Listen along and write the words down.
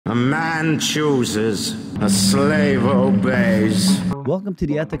A man chooses, a slave obeys. Welcome to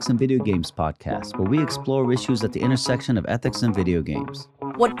the Ethics in Video Games podcast, where we explore issues at the intersection of ethics and video games.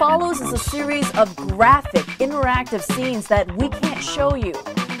 What follows is a series of graphic, interactive scenes that we can't show you.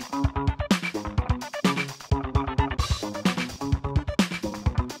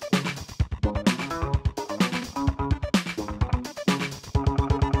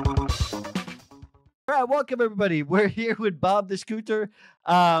 All right, welcome everybody. We're here with Bob the Schutter,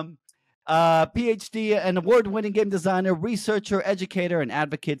 PhD and award-winning game designer, researcher, educator, and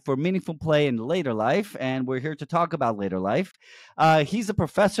advocate for meaningful play in later life. And we're here to talk about later life. He's a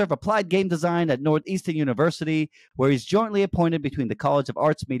professor of applied game design at Northeastern University, where he's jointly appointed between the College of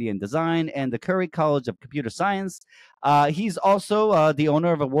Arts, Media, and Design and the Curry College of Computer Science. He's also the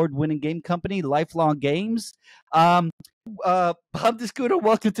owner of award-winning game company, Lifelong Games. Bob the Schutter,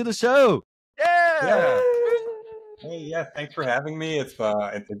 welcome to the show. Yeah. Hey, yeah. Thanks for having me. It's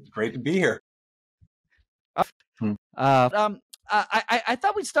great to be here. I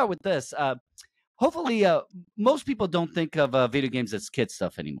thought we'd start with this. Hopefully, most people don't think of video games as kid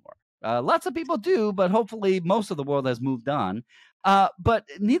stuff anymore. Lots of people do, but hopefully most of the world has moved on. But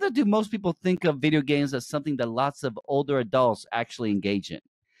neither do most people think of video games as something that lots of older adults actually engage in.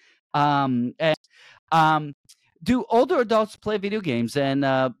 Do older adults play video games, and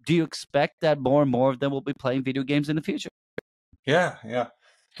do you expect that more and more of them will be playing video games in the future? Yeah.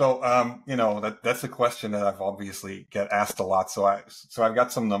 So, that's a question that I've obviously get asked a lot. So I've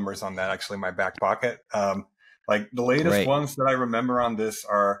got some numbers on that actually in my back pocket. Like the latest ones that I remember on this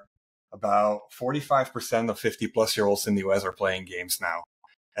are about 45% of 50-plus-year-olds in the US are playing games now.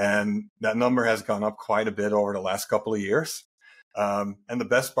 And that number has gone up quite a bit over the last couple of years. And the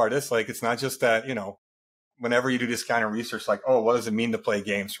best part is, like, it's not just that, whenever you do this kind of research, like, oh, what does it mean to play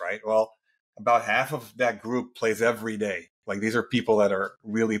games, right? Well, about half of that group plays every day. Like, these are people that are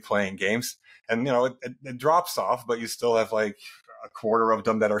really playing games. And, it drops off, but you still have like a quarter of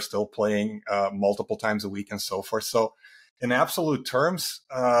them that are still playing multiple times a week and so forth. So in absolute terms,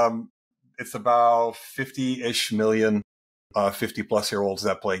 it's about 50-ish million 50-plus-year-olds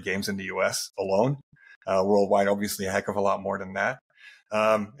that play games in the US alone. Worldwide, obviously, a heck of a lot more than that.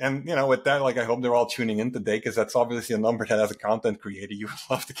 And with that, like, I hope they're all tuning in today, because that's obviously a number that as a content creator, you would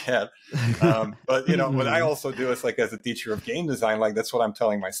love to get. But, what I also do is, like, as a teacher of game design, like, that's what I'm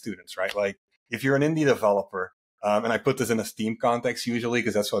telling my students, right? Like, if you're an indie developer, and I put this in a Steam context usually,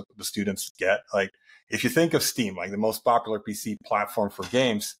 because that's what the students get. Like, if you think of Steam, like the most popular PC platform for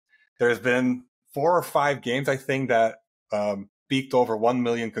games, there's been 4 or 5 games, I think, that peaked over 1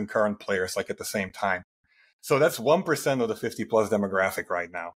 million concurrent players, like, at the same time. So that's 1% of the 50-plus demographic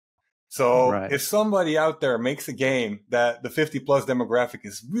right now. So if somebody out there makes a game that the 50-plus demographic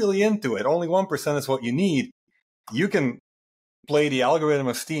is really into it, only 1% is what you need, you can play the algorithm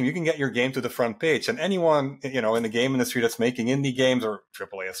of Steam. You can get your game to the front page. And anyone, in the game industry that's making indie games or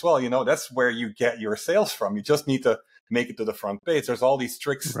AAA as well, that's where you get your sales from. You just need to make it to the front page. There's all these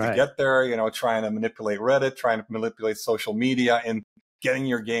tricks to get there, trying to manipulate Reddit, trying to manipulate social media, and getting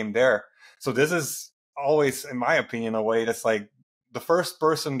your game there. So this is always, in my opinion, a way that's like the first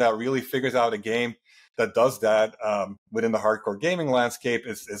person that really figures out a game that does that within the hardcore gaming landscape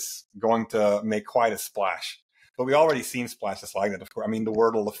is going to make quite a splash. But we already seen splashes like that. Of course, I mean, the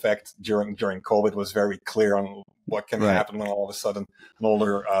Wordle effect during COVID was very clear on what can happen when all of a sudden an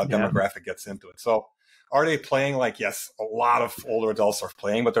older demographic gets into it. So are they playing? Like, yes, a lot of older adults are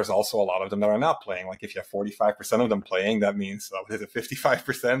playing, but there's also a lot of them that are not playing. Like, if you have 45% of them playing, that means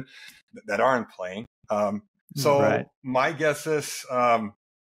 55% that aren't playing. My guess is a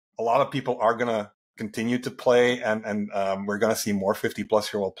lot of people are going to continue to play, and we're going to see more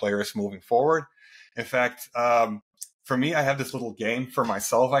 50-plus-year-old players moving forward. In fact, for me, I have this little game for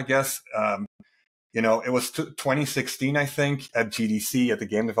myself, I guess. It was 2016, I think, at GDC, at the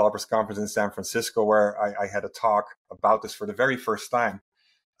Game Developers Conference in San Francisco, where I had a talk about this for the very first time.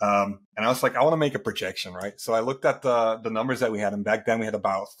 And I was like, I want to make a projection, right? So I looked at the numbers that we had, and back then we had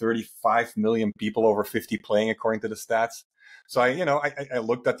about 35 million people over 50 playing, according to the stats. So I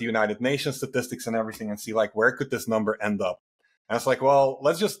looked at the United Nations statistics and everything and see, like, where could this number end up? And it's like, well,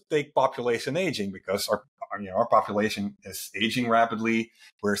 let's just take population aging, because our population is aging rapidly.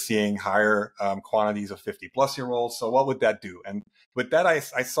 We're seeing higher quantities of 50-plus-year-olds. So what would that do? And with that, I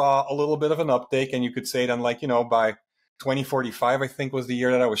saw a little bit of an uptake, and you could say then, like, by 2045, I think, was the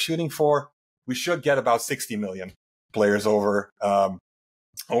year that I was shooting for, we should get about 60 million players over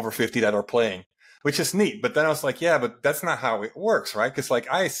 50 that are playing, which is neat. But then I was like, yeah, but that's not how it works, right? Because, like,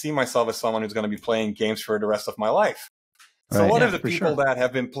 I see myself as someone who's going to be playing games for the rest of my life. So what if the people that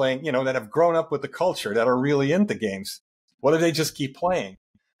have been playing, that have grown up with the culture, that are really into games, what if they just keep playing?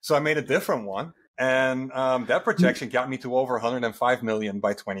 So I made a different one, and that projection got me to over 105 million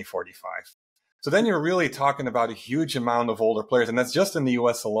by 2045. So then you're really talking about a huge amount of older players, and that's just in the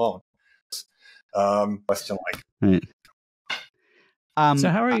US alone. Question like, Right. So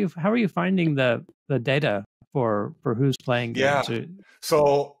how are you finding the data for who's playing games?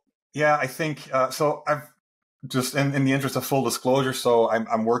 So yeah, I think so. I've just in the interest of full disclosure, so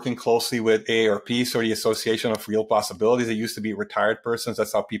I'm working closely with AARP, so the Association of Real Possibilities. It used to be Retired Persons.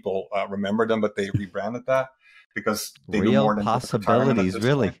 That's how people remember them, but they rebranded that because they do more than possibilities.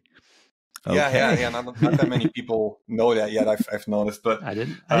 Really? Okay. Yeah. Not that many people know that yet. I've noticed, but I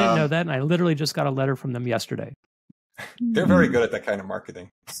didn't know that, and I literally just got a letter from them yesterday. They're very good at that kind of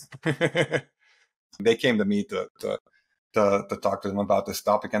marketing. They came to me to talk to them about this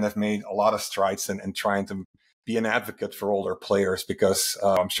topic, and have made a lot of strides in trying to be an advocate for older players, because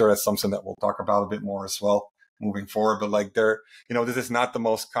I'm sure that's something that we'll talk about a bit more as well moving forward. But like this is not the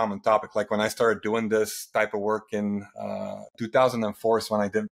most common topic. Like when I started doing this type of work in 2004 is when I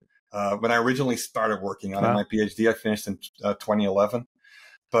did. When I originally started working on my PhD, I finished in 2011.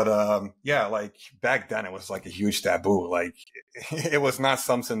 But like back then it was like a huge taboo. Like it was not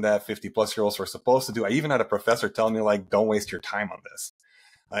something that 50-plus-year-olds were supposed to do. I even had a professor telling me, like, don't waste your time on this.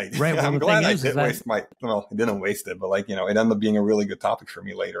 Like, right. Well, I'm glad I did waste I didn't waste it, but like, it ended up being a really good topic for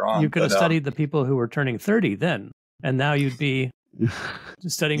me later on. You could have studied the people who were turning 30 then, and now you'd be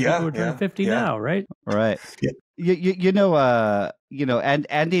studying people who are turning 50 now, right? Right. Yeah. And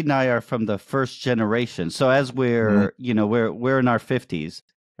Andy and I are from the first generation. So as we're, we're in our 50s,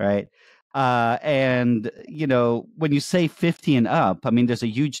 right? And when you say 50 and up, I mean, there's a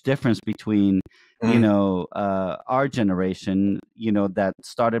huge difference between, our generation, that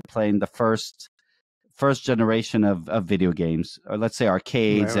started playing the first generation of video games, or let's say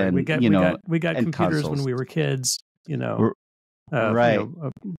arcades, right. and we got computers consoles when we were kids, right.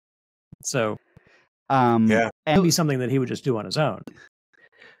 So and it'd be something that he would just do on his own.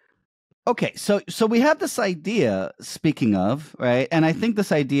 Okay, so we have this idea, speaking of, right? And I think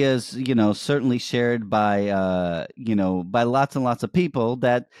this idea is, certainly shared by by lots and lots of people,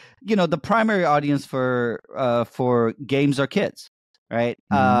 that, the primary audience for games are kids, right?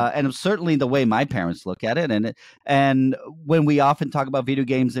 And certainly the way my parents look at it, and when we often talk about video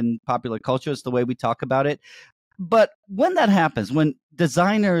games in popular culture, it's the way we talk about it. But when that happens, when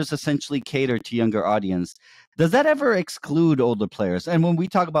designers essentially cater to younger audience, does that ever exclude older players? And when we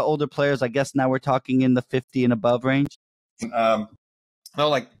talk about older players, I guess now we're talking in the 50 and above range? No,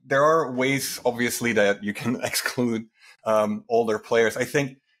 like there are ways, obviously, that you can exclude older players. I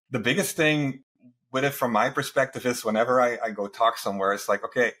think the biggest thing with it, from my perspective, is whenever I go talk somewhere, it's like,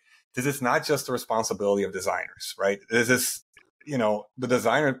 okay, this is not just the responsibility of designers, right? This is, the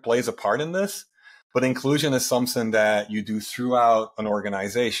designer plays a part in this, but inclusion is something that you do throughout an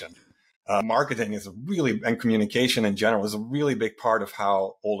organization. Marketing is and communication in general is a really big part of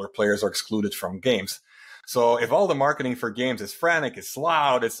how older players are excluded from games. So if all the marketing for games is frantic, it's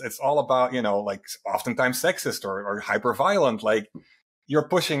loud, it's all about, like oftentimes sexist or hyper violent, like you're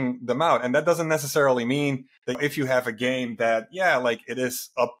pushing them out. And that doesn't necessarily mean that if you have a game that, like it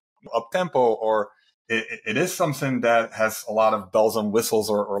is up tempo, or it is something that has a lot of bells and whistles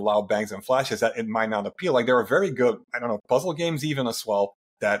or loud bangs and flashes, that it might not appeal. Like there are very good, puzzle games even as well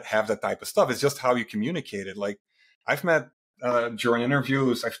that have that type of stuff. It's just how you communicate it. Like I've met during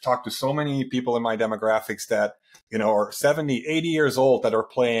interviews, I've talked to so many people in my demographics that, are 70, 80 years old, that are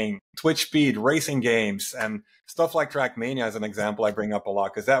playing Twitch speed racing games and stuff like Trackmania as an example I bring up a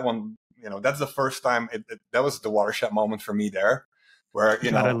lot, because that one, that's the first time that was the watershed moment for me there, where,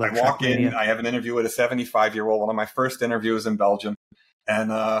 I walk in, I have an interview with a 75-year-old, one of my first interviews in Belgium.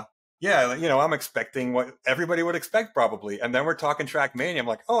 And, I'm expecting what everybody would expect probably. And then we're talking Trackmania. I'm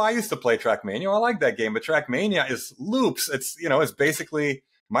like, oh, I used to play Trackmania. I like that game. But Trackmania is loops. It's, it's basically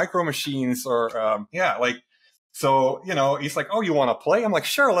micro machines so, he's like, oh, you want to play? I'm like,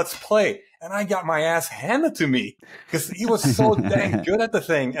 sure, let's play. And I got my ass handed to me because he was so dang good at the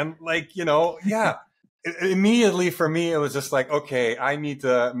thing. And like, immediately for me, it was just like, okay, I need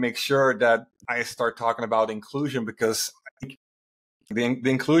to make sure that I start talking about inclusion, because the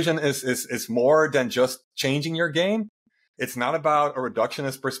inclusion is more than just changing your game. It's not about a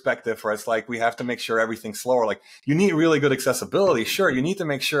reductionist perspective where it's like we have to make sure everything's slower. Like you need really good accessibility. Sure, you need to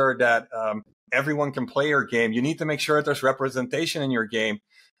make sure that everyone can play your game. You need to make sure that there's representation in your game.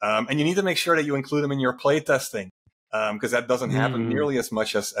 And you need to make sure that you include them in your play testing, because that doesn't happen nearly as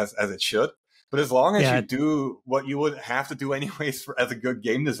much as it should. But as long as you do what you would have to do anyways as a good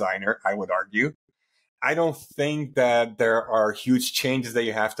game designer, I would argue, I don't think that there are huge changes that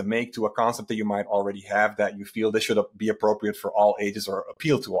you have to make to a concept that you might already have that you feel this should be appropriate for all ages or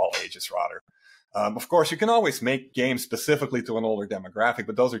appeal to all ages, rather. Of course, you can always make games specifically to an older demographic,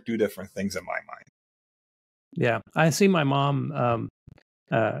 but those are two different things in my mind. Yeah, I see my mom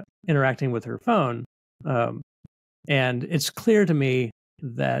interacting with her phone, and it's clear to me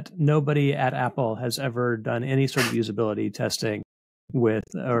that nobody at Apple has ever done any sort of usability testing with,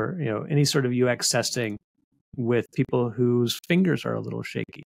 or any sort of UX testing with people whose fingers are a little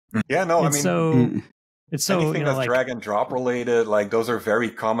shaky. Yeah, no, and it's so anything that's drag and drop related, like those are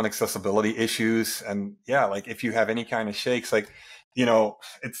very common accessibility issues. And yeah, like if you have any kind of shakes, like,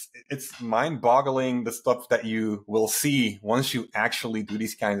 it's mind boggling the stuff that you will see once you actually do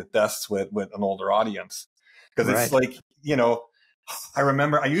these kinds of tests with an older audience. Because it's like, I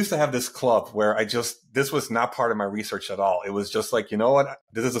remember I used to have this club where this was not part of my research at all. It was just like, what,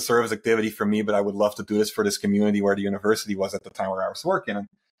 this is a service activity for me, but I would love to do this for this community where the university was at the time where I was working. And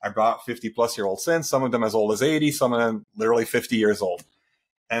I brought 50-plus-year-olds in, some of them as old as 80, some of them literally 50 years old.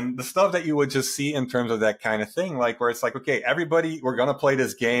 And the stuff that you would just see in terms of that kind of thing, like where it's like, okay, everybody, we're going to play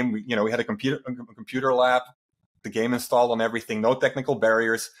this game. We had a computer lab, the game installed on everything, no technical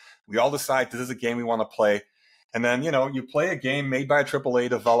barriers. We all decide this is a game we want to play. And then, you play a game made by a AAA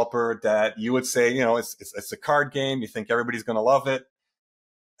developer that you would say, it's a card game. You think everybody's going to love it.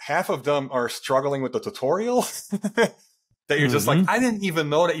 Half of them are struggling with the tutorial that you're just like, I didn't even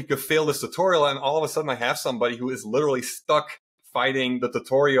know that you could fail this tutorial. And all of a sudden I have somebody who is literally stuck fighting the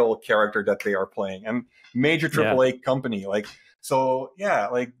tutorial character that they are playing, and major AAA company. Like, so yeah,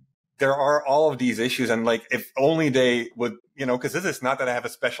 like there are all of these issues. And like, if only they would, because this is not that I have a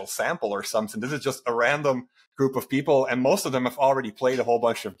special sample or something. This is just a random group of people, and most of them have already played a whole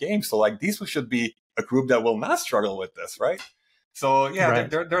bunch of games. So like, these should be a group that will not struggle with this, right? So yeah,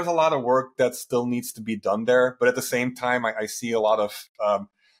 there's a lot of work that still needs to be done there. But at the same time, I see a lot of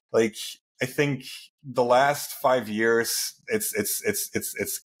I think the last 5 years,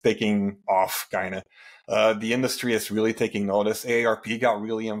 it's taking off, kind of. The industry is really taking notice. AARP got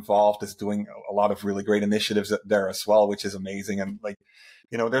really involved, is doing a lot of really great initiatives there as well, which is amazing. And like,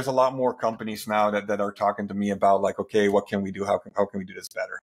 there's a lot more companies now that are talking to me about like, okay, what can we do? How can we do this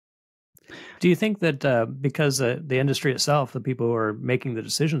better? Do you think that because the industry itself, the people who are making the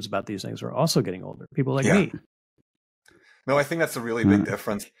decisions about these things are also getting older? People like me. No, I think that's a really big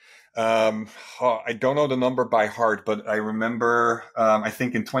difference. I don't know the number by heart, but I remember, I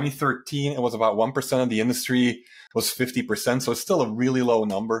think in 2013, it was about 1% of the industry was 50%. So it's still a really low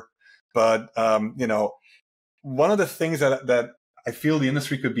number. But, one of the things that I feel the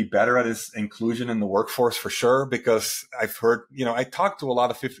industry could be better at is inclusion in the workforce for sure, because I've heard, I talk to a lot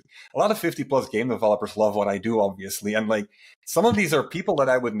of 50-plus game developers love what I do, obviously. And like, some of these are people that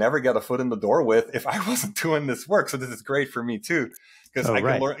I would never get a foot in the door with if I wasn't doing this work. So this is great for me too. Because I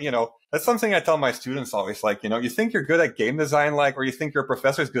can learn, that's something I tell my students always, like, you think you're good at game design, like, or you think your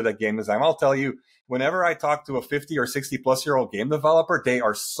professor's good at game design. I'll tell you, whenever I talk to a 50 or 60-plus-year-old game developer, they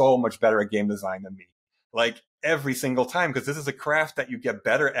are so much better at game design than me. Like, every single time, because this is a craft that you get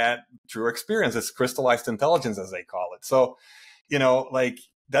better at through experience. It's crystallized intelligence, as they call it. So, like,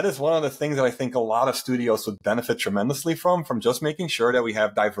 that is one of the things that I think a lot of studios would benefit tremendously from just making sure that we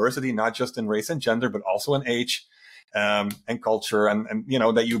have diversity, not just in race and gender, but also in age. And culture, and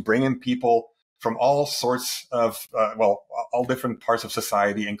that you bring in people from all sorts of all different parts of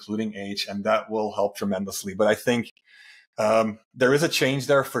society, including age, and that will help tremendously. But I think there is a change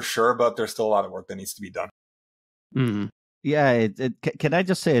there for sure, but there's still a lot of work that needs to be done. Mm-hmm. Yeah, can I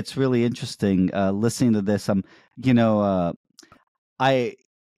just say it's really interesting listening to this.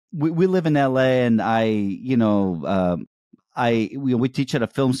 We live in LA, and we teach at a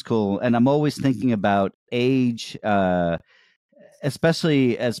film school, and I'm always thinking about age,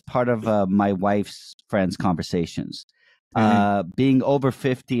 especially as part of my wife's friends' conversations. Being over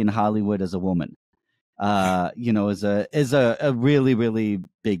 50 in Hollywood as a woman, is a really, really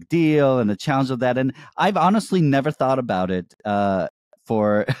big deal, and the challenge of that. And I've honestly never thought about it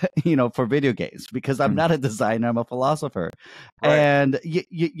for for video games, because I'm not a designer, I'm a philosopher, and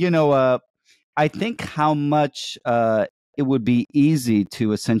I think how much it would be easy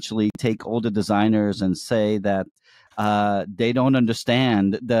to essentially take older designers and say that they don't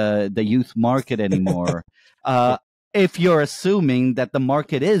understand the youth market anymore. If you're assuming that the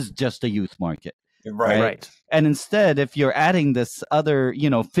market is just a youth market. Right. And instead, if you're adding this other,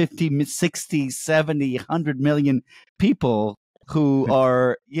 50, 60, 70, 100 million people who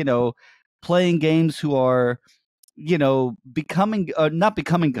are, playing games, who are, not becoming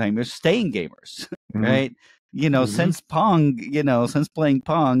gamers, staying gamers, right? since Pong, since playing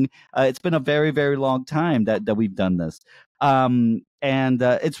Pong, it's been a very, very long time that we've done this. And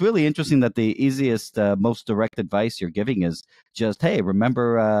it's really interesting that the easiest, most direct advice you're giving is just, hey,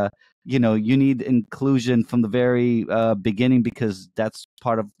 remember, you need inclusion from the very beginning, because that's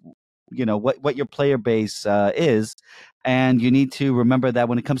part of, what your player base is. And you need to remember that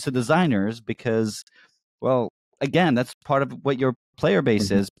when it comes to designers, because, well, again, that's part of what your player base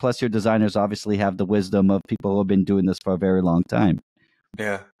is. Plus, your designers obviously have the wisdom of people who have been doing this for a very long time.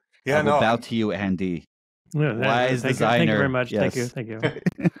 Yeah. I will bow to you, Andy. Yeah, Wise designer. Thank you very much. Yes. Thank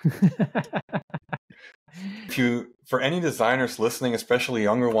you. For any designers listening, especially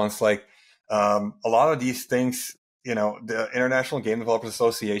younger ones, like a lot of these things, the International Game Developers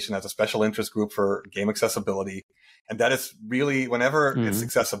Association has a special interest group for game accessibility. And that is really, whenever it's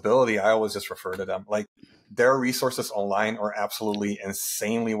accessibility, I always just refer to them. Like, their resources online are absolutely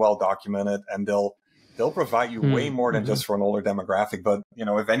insanely well documented, and they'll provide you way more than just for an older demographic. But,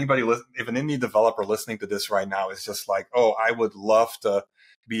 if anybody, if an indie developer listening to this right now is just like, oh, I would love to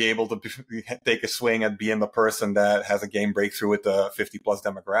be able to take a swing at being the person that has a game breakthrough with the 50 plus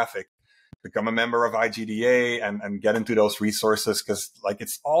demographic, become a member of IGDA and get into those resources, because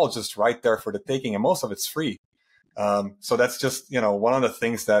it's all just right there for the taking, and most of it's free. So that's just, one of the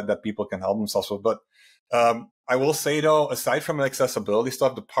things that people can help themselves with. But I will say, though, aside from the accessibility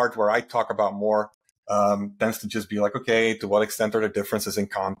stuff, the part where I talk about more tends to just be like, okay, to what extent are there differences in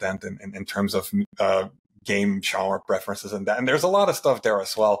content and in terms of game genre preferences and that. And there's a lot of stuff there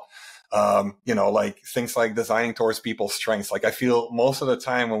as well. Like things like designing towards people's strengths. Like, I feel most of the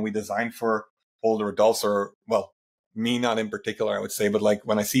time when we design for older adults, or, well, me not in particular, I would say, but like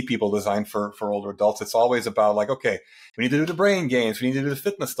when I see people design for older adults, it's always about like, okay, we need to do the brain games, we need to do the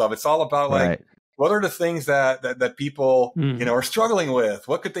fitness stuff. It's all about like, what are the things that people, are struggling with?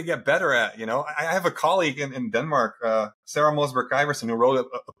 What could they get better at? I have a colleague in Denmark, Sarah Mosberg Iverson, who wrote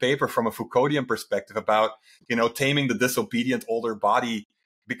a paper from a Foucauldian perspective about, taming the disobedient older body,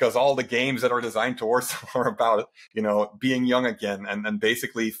 because all the games that are designed towards them are about, being young again and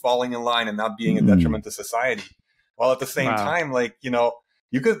basically falling in line and not being a detriment to society. While at the same time, like,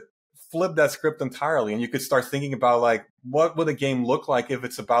 you could flip that script entirely, and you could start thinking about like, what would a game look like if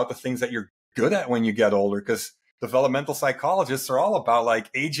it's about the things that you're good at when you get older? Because developmental psychologists are all about like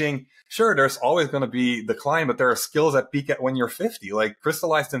aging. Sure, there's always going to be decline, but there are skills that peak at when you're 50. Like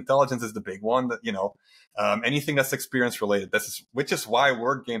crystallized intelligence is the big one that, anything that's experience related. Which is why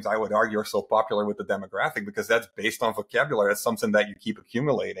word games, I would argue, are so popular with the demographic, because that's based on vocabulary. That's something that you keep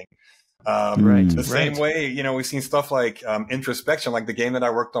accumulating. The same way, we've seen stuff like introspection, like the game that I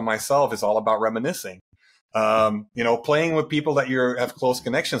worked on myself is all about reminiscing. Playing with people that you have close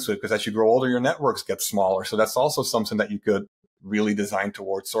connections with, because as you grow older, your networks get smaller. So that's also something that you could really design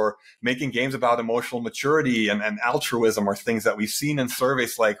towards. Or making games about emotional maturity and altruism are things that we've seen in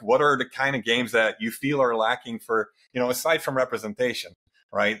surveys. Like, what are the kind of games that you feel are lacking for, aside from representation,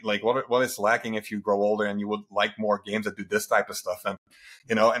 right? Like what is lacking if you grow older and you would like more games that do this type of stuff? And,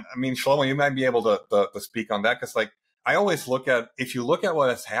 and I mean, Shlomo, you might be able to speak on that, because like, I always look at, if you look at what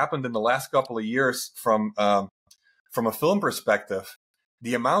has happened in the last couple of years from a film perspective,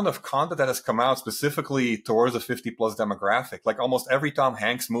 the amount of content that has come out specifically towards the 50 plus demographic, like almost every Tom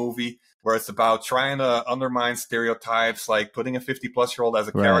Hanks movie where it's about trying to undermine stereotypes, like putting a 50 plus year old as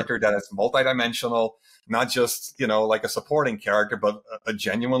a character that is multidimensional, not just, like a supporting character, but a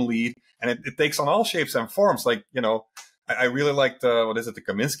genuine lead. And it takes on all shapes and forms. Like, I really liked, the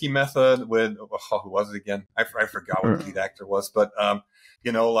Kaminsky method with, who was it again? I forgot what the lead actor was, but,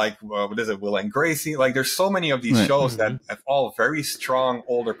 Will and Gracie? Like, there's so many of these shows that have all very strong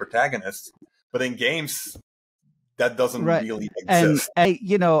older protagonists, but in games, that doesn't really exist.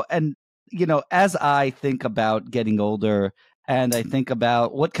 And as I think about getting older, and I think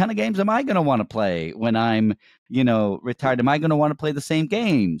about what kind of games am I going to want to play when I'm, retired? Am I going to want to play the same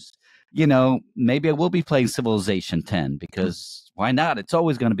games? Maybe I will be playing Civilization 10, because why not? It's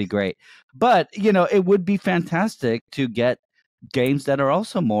always going to be great. But, it would be fantastic to get games that are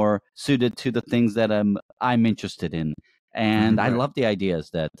also more suited to the things that I'm interested in. And I love the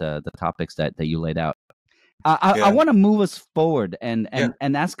ideas that the topics that you laid out. I want to move us forward and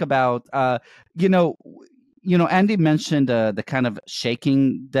ask about, Andy mentioned the kind of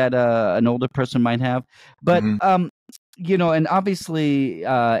shaking that an older person might have, but and obviously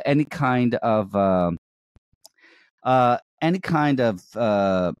any kind of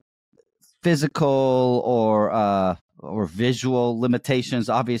physical or visual limitations.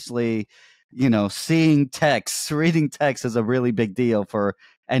 Obviously, seeing text, reading text is a really big deal for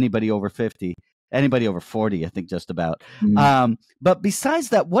anybody over 50. Anybody over 40, I think, just about. Mm. But besides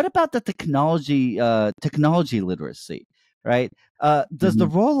that, what about the technology literacy, right? Does the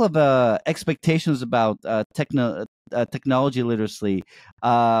role of expectations about technology literacy,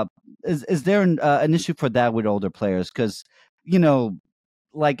 is there an issue for that with older players? Because, you know,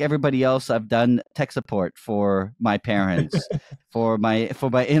 like everybody else, I've done tech support for my parents, for my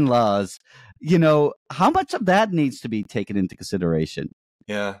in-laws. You know, how much of that needs to be taken into consideration?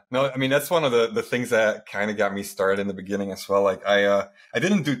 Yeah, no, I mean, that's one of the things that kind of got me started in the beginning as well. Like I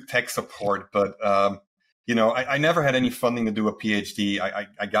didn't do tech support, but, you know, I never had any funding to do a PhD.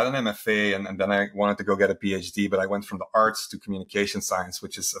 I got an MFA and then I wanted to go get a PhD, but I went from the arts to communication science,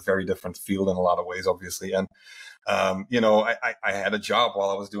 which is a very different field in a lot of ways, obviously. And, you know, I had a job while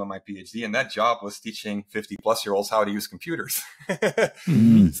I was doing my PhD, and that job was teaching 50-plus-year-olds how to use computers.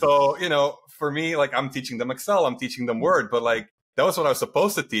 So, you know, for me, like, I'm teaching them Excel, I'm teaching them Word, but like, that was what I was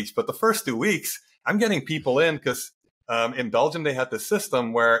supposed to teach. But the first 2 weeks, I'm getting people in because in Belgium, they had this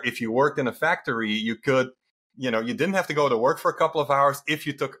system where if you worked in a factory, you could, you know, you didn't have to go to work for a couple of hours if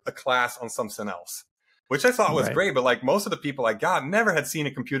you took a class on something else, which I thought was great. But like most of the people I got never had seen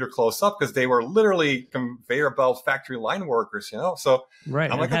a computer close up because they were literally conveyor belt factory line workers, you know? So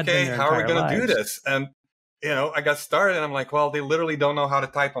I'm like, okay, how are we going to do this? And, you know, I got started and I'm like, well, they literally don't know how to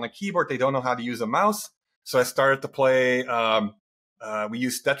type on a keyboard. They don't know how to use a mouse. So I started to play, we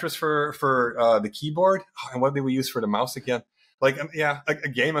used Tetris for the keyboard. And what did we use for the mouse again? Like, yeah, a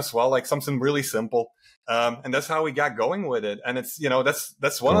game as well, like something really simple. And that's how we got going with it. And it's, you know,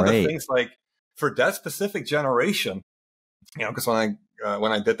 that's one of the things, like, for that specific generation, you know, because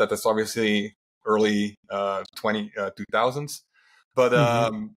when I did that, that's obviously early 2000s.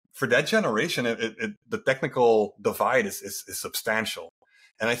 But for that generation, the technical divide is substantial.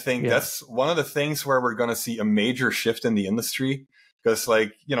 And I think that's one of the things where we're going to see a major shift in the industry. Because,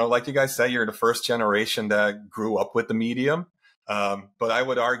 like, you know, like you guys say, you're the first generation that grew up with the medium. But I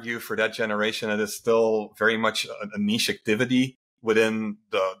would argue for that generation, it is still very much a niche activity within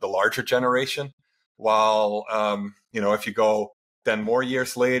the larger generation. While, you know, if you go 10 more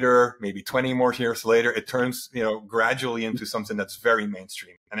years later, maybe 20 more years later, it turns, you know, gradually into something that's very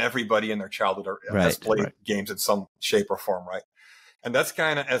mainstream. And everybody in their childhood has played games in some shape or form, right? And that's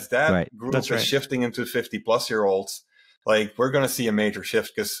kind of, as that group is shifting into 50-plus-year-olds, like, we're going to see a major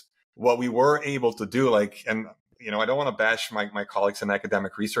shift because what we were able to do, like, and, you know, I don't want to bash my colleagues in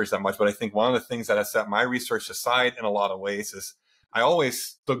academic research that much, but I think one of the things that has set my research aside in a lot of ways is I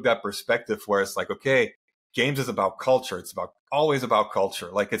always took that perspective where it's like, okay, games is about culture. It's always about culture.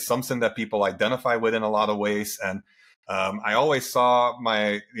 Like, it's something that people identify with in a lot of ways. And I always saw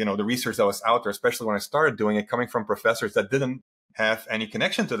the research that was out there, especially when I started doing it, coming from professors that didn't have any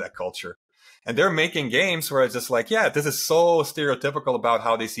connection to that culture. And they're making games where it's just like, yeah, this is so stereotypical about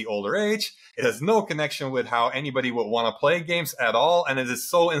how they see older age. It has no connection with how anybody would want to play games at all. And it is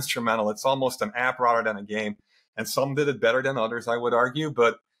so instrumental. It's almost an app rather than a game. And some did it better than others, I would argue.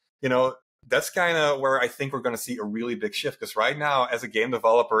 But, you know, that's kind of where I think we're going to see a really big shift. Because right now, as a game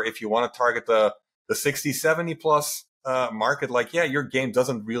developer, if you want to target the 60, 70 plus market, like, yeah, your game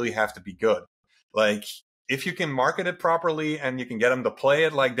doesn't really have to be good. Like, if you can market it properly and you can get them to play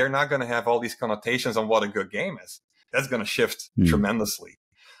it, like, they're not going to have all these connotations on what a good game is. That's going to shift tremendously.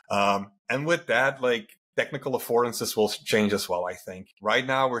 And with that, like, technical affordances will change as well, I think. Right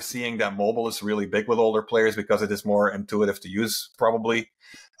now, we're seeing that mobile is really big with older players because it is more intuitive to use, probably.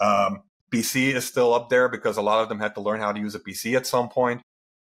 PC is still up there because a lot of them had to learn how to use a PC at some point.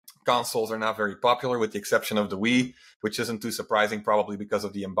 Consoles are not very popular, with the exception of the Wii, which isn't too surprising, probably because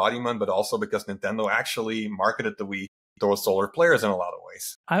of the embodiment, but also because Nintendo actually marketed the Wii towards older players in a lot of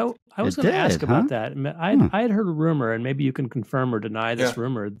ways. I was going to ask about that. I had heard a rumor, and maybe you can confirm or deny this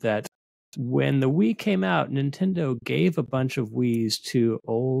rumor, that when the Wii came out, Nintendo gave a bunch of Wiis to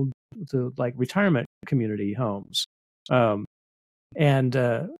like retirement community homes,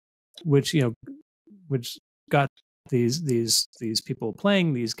 which got these people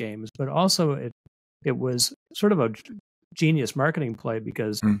playing these games, but also it was sort of a genius marketing play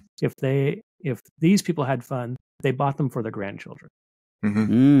because if these people had fun, they bought them for their grandchildren.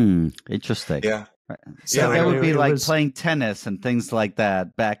 Interesting. Yeah. So that would be like playing tennis and things like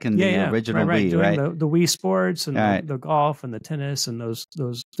that back in the original Wii, doing right? The Wii Sports and the golf and the tennis and those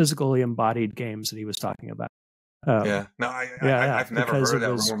physically embodied games that he was talking about. I've never heard of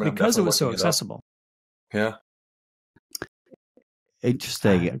that rumor, because it was so accessible. Yeah.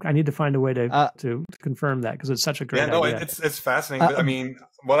 Interesting. I need to find a way to confirm that because it's such a great idea. It's fascinating. But I mean,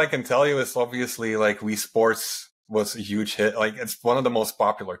 what I can tell you is obviously, like, Wii Sports was a huge hit. Like, it's one of the most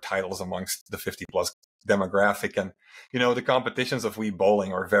popular titles amongst the 50-plus demographic. And, the competitions of Wii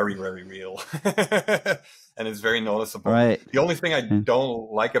Bowling are very, very real. And it's very noticeable. Right. The only thing I don't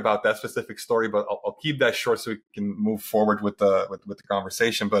like about that specific story, but I'll keep that short so we can move forward with the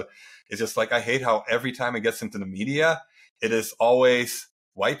conversation. But it's just like, I hate how every time it gets into the media, it is always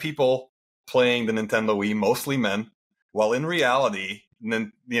white people playing the Nintendo Wii, mostly men. While in reality,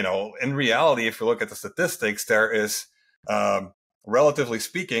 if you look at the statistics, there is, relatively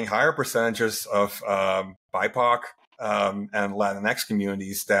speaking, higher percentages of BIPOC and Latinx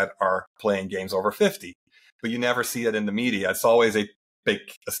communities that are playing games over 50. But you never see it in the media. It's always a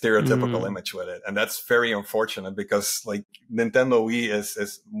stereotypical image with it. And that's very unfortunate because like Nintendo Wii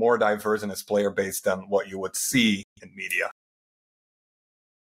is more diverse in its player base than what you would see in media.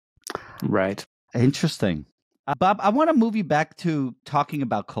 Right. Interesting. Bob, I want to move you back to talking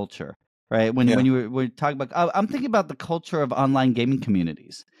about culture, right? When you were talking about, I'm thinking about the culture of online gaming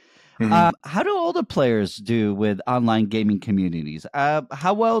communities. How do older players do with online gaming communities?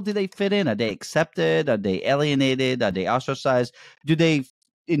 How well do they fit in? Are they accepted? Are they alienated? Are they ostracized? Do they,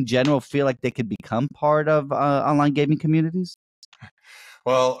 in general, feel like they could become part of online gaming communities?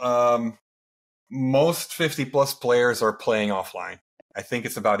 Well, most 50-plus players are playing offline. I think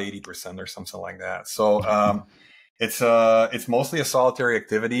it's about 80% or something like that. So it's mostly a solitary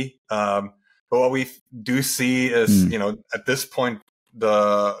activity. But what we do see is, at this point,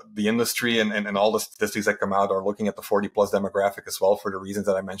 the industry and all the statistics that come out are looking at the 40-plus demographic as well for the reasons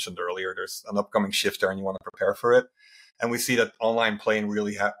that I mentioned earlier. There's an upcoming shift there, and you want to prepare for it. And we see that online play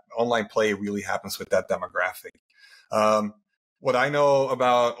really happens with that demographic. What I know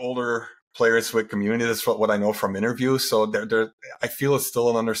about older players with community is what I know from interviews. So I feel it's still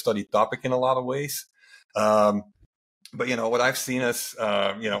an understudied topic in a lot of ways. But what I've seen is,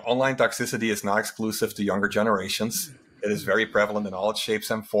 online toxicity is not exclusive to younger generations. It is very prevalent in all its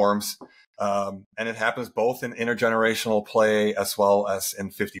shapes and forms. And it happens both in intergenerational play as well as in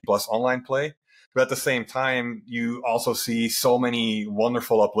 50-plus online play. But at the same time, you also see so many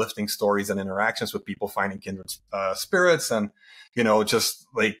wonderful, uplifting stories and interactions with people finding kindred spirits. And, just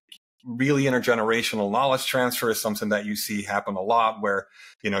like really intergenerational knowledge transfer is something that you see happen a lot where,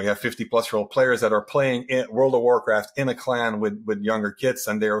 you have 50-plus-year-old players that are playing World of Warcraft in a clan with younger kids,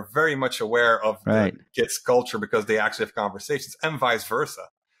 and they are very much aware of the kids' culture because they actually have conversations, and vice versa.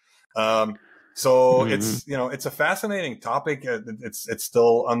 It's a fascinating topic. It's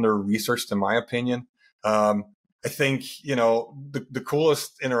still under researched in my opinion. I think, the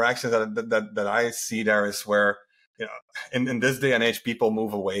coolest interactions that I see there is where, in this day and age, people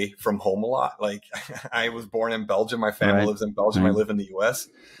move away from home a lot. Like I was born in Belgium. My family lives in Belgium. I live in the US.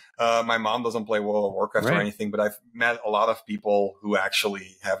 My mom doesn't play World of Warcraft or anything, but I've met a lot of people who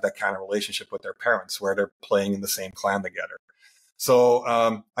actually have that kind of relationship with their parents where they're playing in the same clan together. So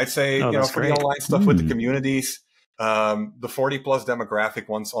I'd say, for the online stuff with the communities, the 40-plus demographic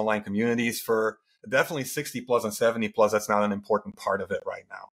wants online communities. For definitely 60-plus and 70-plus, that's not an important part of it right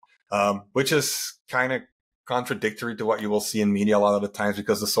now, which is kind of contradictory to what you will see in media a lot of the times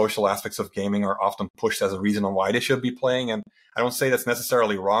because the social aspects of gaming are often pushed as a reason on why they should be playing. And I don't say that's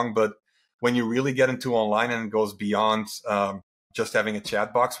necessarily wrong, but when you really get into online and it goes beyond just having a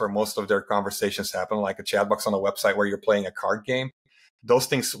chat box where most of their conversations happen, like a chat box on a website where you're playing a card game, those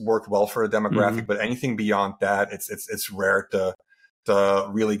things work well for a demographic, but anything beyond that, it's rare to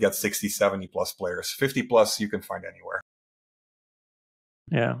really get 60, 70-plus players. 50-plus you can find anywhere.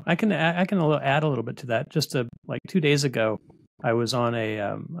 Yeah, I can add a little bit to that. Just like 2 days ago, I was on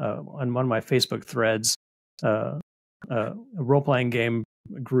on one of my Facebook threads, a role playing game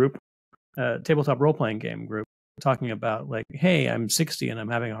group, tabletop role playing game group, talking about like, hey, I'm 60 and I'm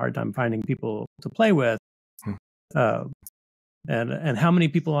having a hard time finding people to play with, and how many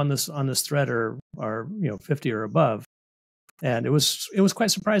people on this thread are 50 or above, and it was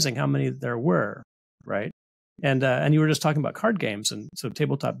quite surprising how many there were, right? And you were just talking about card games, and so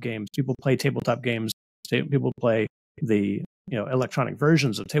tabletop games. People play tabletop games. People play the electronic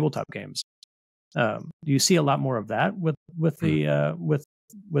versions of tabletop games. Do you see a lot more of that with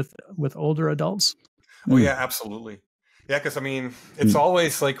older adults? Oh yeah, absolutely. Yeah, because I mean, it's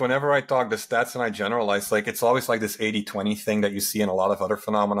always like whenever I talk the stats and I generalize, like it's always like this 80-20 thing that you see in a lot of other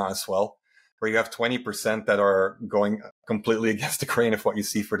phenomena as well, where you have 20% that are going completely against the grain of what you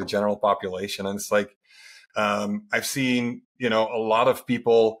see for the general population, and it's like. I've seen, a lot of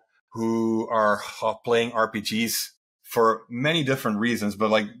people who are playing RPGs for many different reasons, but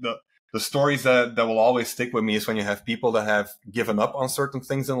like the stories that will always stick with me is when you have people that have given up on certain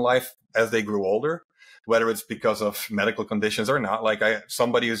things in life as they grew older, whether it's because of medical conditions or not. Like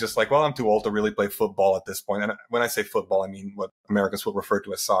somebody who's just like, well, I'm too old to really play football at this point. And when I say football, I mean what Americans would refer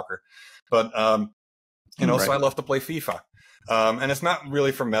to as soccer. But, You know, so I love to play FIFA. And it's not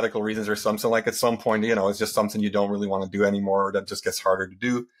really for medical reasons or something. Like at some point, you know, it's just something you don't really want to do anymore, or that just gets harder to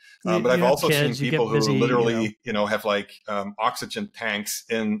do. But I've also seen people who literally, you know, have like oxygen tanks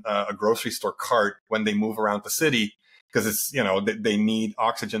in a grocery store cart when they move around the city, because it's, you know, they need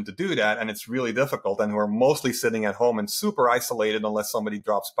oxygen to do that. And it's really difficult, and who are mostly sitting at home and super isolated unless somebody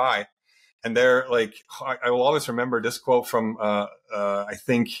drops by. And they're like, I will always remember this quote from, I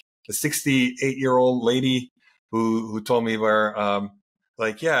think, the 68-year-old lady who told me where,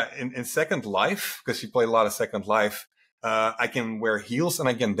 like, yeah, in Second Life, because she played a lot of Second Life, I can wear heels and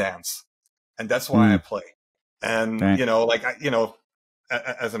I can dance. And that's why I play. And, you know, like, you know,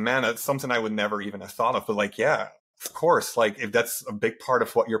 as a man, it's something I would never even have thought of. But like, yeah, of course, like if that's a big part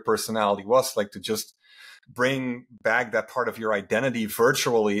of what your personality was, like to just bring back that part of your identity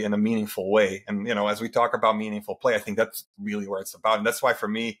virtually in a meaningful way. And, you know, as we talk about meaningful play, I think that's really where it's about. And that's why for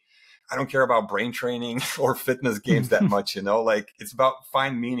me, I don't care about brain training or fitness games that much, you know, like it's about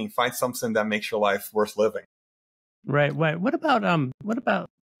find meaning, find something that makes your life worth living. Right. What about,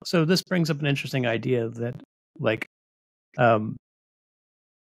 so this brings up an interesting idea that like, there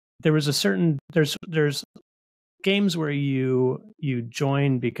was a certain, there's games where you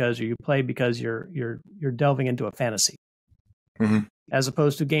join because, or you play because you're delving into a fantasy, as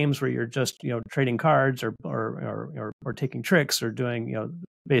opposed to games where you're just, you know, trading cards or taking tricks or doing, you know,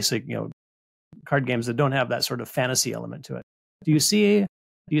 basic, you know, card games that don't have that sort of fantasy element to it. Do you see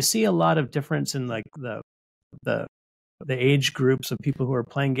a lot of difference in like the age groups of people who are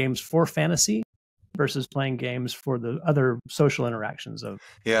playing games for fantasy versus playing games for the other social interactions of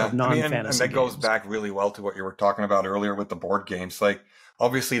non-fantasy I mean, and that goes back really well to what you were talking about earlier with the board games. Like,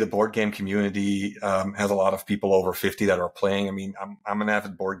 obviously, the board game community has a lot of people over 50 that are playing. I mean, I'm an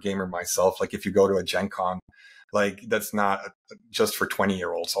avid board gamer myself. Like, if you go to a Gen Con, like, that's not just for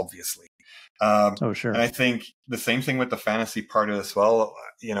 20-year-olds, obviously. Oh, sure. And I think the same thing with the fantasy part of it as well.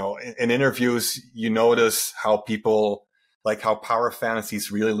 You know, in interviews, you notice how people, like how power fantasies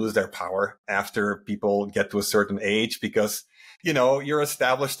really lose their power after people get to a certain age, because, you know, you're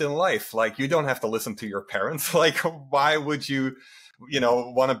established in life. Like, you don't have to listen to your parents. Like, why would you, you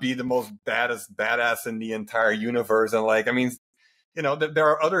know, want to be the most badass in the entire universe? And like, I mean, you know, there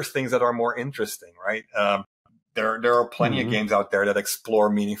are other things that are more interesting, right? There are plenty of games out there that explore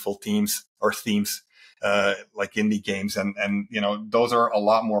meaningful themes, like indie games. And, you know, those are a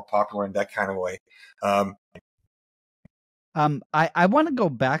lot more popular in that kind of way. I want to go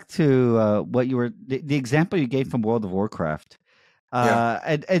back to what you were, the example you gave from World of Warcraft.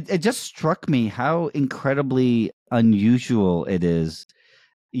 It just struck me how incredibly unusual it is,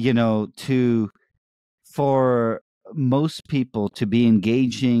 you know, for most people to be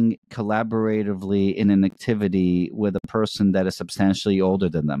engaging collaboratively in an activity with a person that is substantially older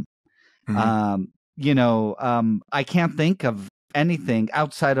than them. You know, I can't think of anything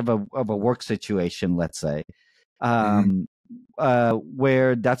outside of a work situation, let's say,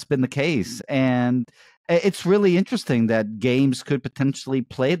 where that's been the case. And it's really interesting that games could potentially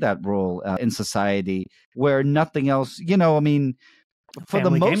play that role in society where nothing else, you know, I mean, for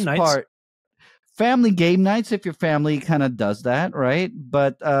the most part, family game nights, if your family kind of does that, right?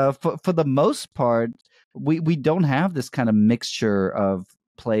 But for the most part, we don't have this kind of mixture of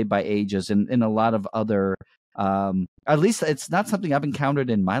play by ages in a lot of other, at least it's not something I've encountered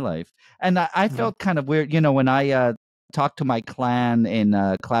in my life. And I felt kind of weird, you know, when I talked to my clan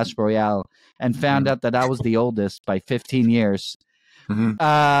in Clash Royale and found out that I was the oldest by 15 years, you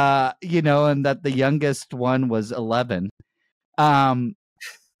know, and that the youngest one was 11.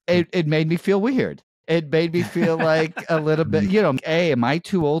 It made me feel weird. It made me feel like a little bit, you know, hey, am I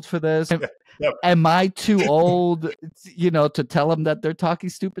too old for this? Am I too old, you know, to tell them that they're talking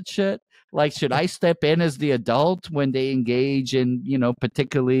stupid shit? Like, should I step in as the adult when they engage in, you know,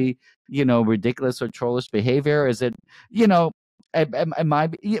 particularly, you know, ridiculous or trollish behavior? Is it, you know, am I?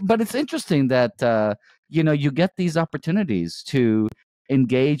 But it's interesting that, you know, you get these opportunities to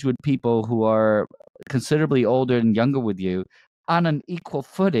engage with people who are considerably older and younger with you on an equal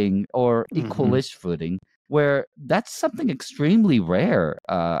footing or equalish footing, where that's something extremely rare,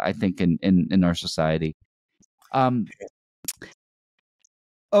 I think, in our society.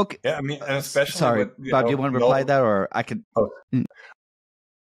 Okay. Yeah, I mean, and especially sorry, with, Bob, do you want to reply to that, or I could?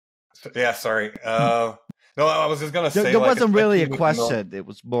 Yeah, sorry. No, I was just gonna say there like, wasn't really a question. It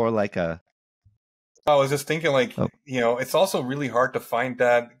was more like a. I was just thinking, like, you know, it's also really hard to find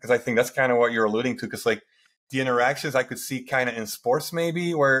that, because I think that's kind of what you're alluding to, because like the interactions I could see kind of in sports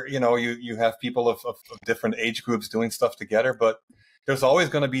maybe, where, you know, you have people of different age groups doing stuff together, but there's always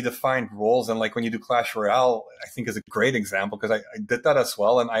going to be defined roles. And like when you do Clash Royale, I think is a great example, because I did that as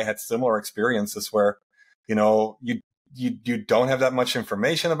well. And I had similar experiences where you don't have that much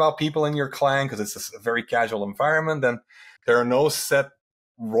information about people in your clan because it's a very casual environment, and there are no set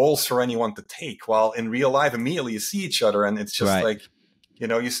roles for anyone to take. While in real life, immediately you see each other, and it's just like,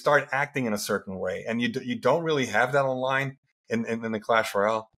 you start acting in a certain way, and you don't really have that online in the Clash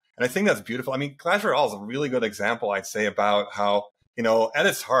Royale. And I think that's beautiful. I mean, Clash Royale is a really good example, I'd say, about how, at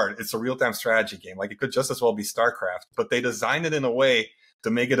its heart, it's a real-time strategy game. Like, it could just as well be StarCraft, but they designed it in a way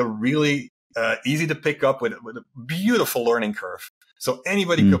to make it a really easy to pick up with a beautiful learning curve. So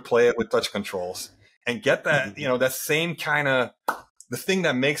anybody could play it with touch controls and get that, that same kind of, the thing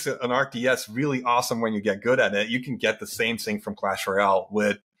that makes it an RTS really awesome when you get good at it. You can get the same thing from Clash Royale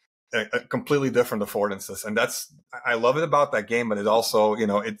with a completely different affordances. And I love it about that game, but it also,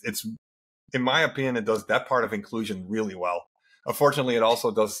 it's, in my opinion, it does that part of inclusion really well. Unfortunately, it also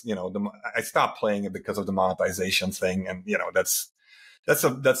does, I stopped playing it because of the monetization thing. And,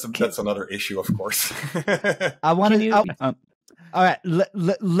 that's another issue, of course. I want to, all right,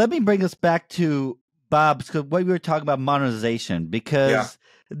 let me bring us back to Bob, because what we were talking about monetization, because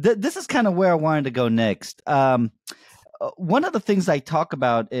this is kind of where I wanted to go next. One of the things I talk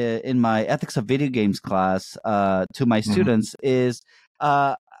about in my ethics of video games class to my students is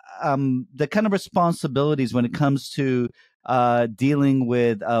the kind of responsibilities when it comes to dealing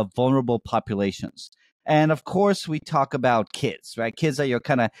with vulnerable populations. And of course, we talk about kids, right? Kids are your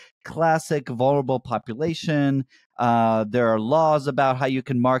kind of classic vulnerable population. There are laws about how you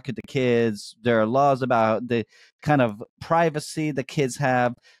can market to kids. There are laws about the kind of privacy the kids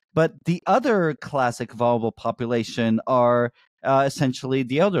have. But the other classic vulnerable population are essentially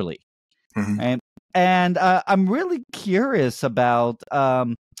the elderly. And I'm really curious about,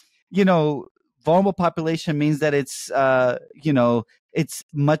 vulnerable population means that it's, it's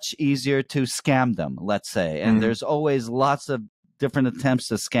much easier to scam them, let's say. And there's always lots of different attempts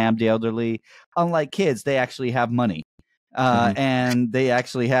to scam the elderly. Unlike kids, they actually have money. And they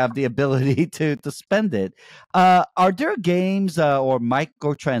actually have the ability to spend it. Are there games or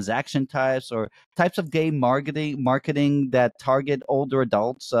microtransaction types or types of game marketing that target older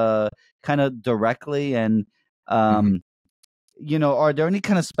adults kind of directly? And are there any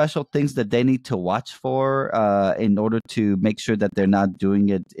kind of special things that they need to watch for in order to make sure that they're not doing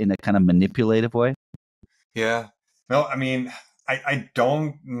it in a kind of manipulative way? Yeah. No, I mean, I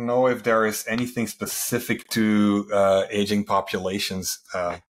don't know if there is anything specific to aging populations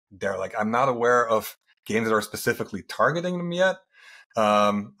there. Like, I'm not aware of games that are specifically targeting them yet.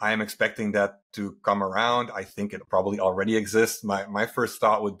 I am expecting that to come around. I think it probably already exists. My first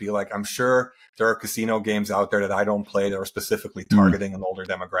thought would be like, I'm sure there are casino games out there that I don't play that are specifically targeting an older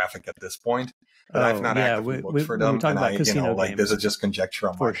demographic at this point. But I've not actively looked for them. And this is just conjecture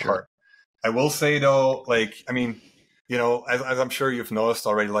on my part. I will say though, like, I mean, as I'm sure you've noticed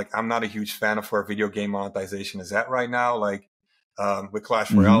already, like, I'm not a huge fan of where video game monetization is at right now. Like, with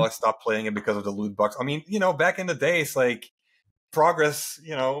Clash Royale, I stopped playing it because of the loot box. I mean, back in the days, like, progress,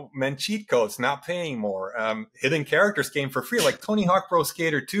 meant cheat codes, not paying more. Hidden characters came for free. Like Tony Hawk Pro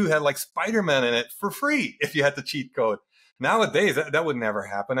Skater 2 had like Spider-Man in it for free if you had the cheat code. Nowadays, that would never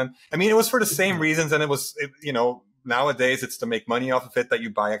happen. And I mean, it was for the same reasons. And nowadays it's to make money off of it that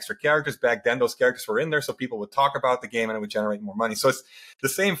you buy extra characters. Back then, those characters were in there so people would talk about the game and it would generate more money. So it's the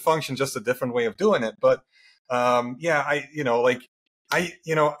same function, just a different way of doing it. But I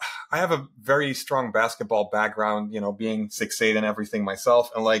have a very strong basketball background, being 6'8" and everything myself.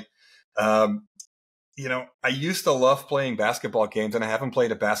 And like, I used to love playing basketball games, and I haven't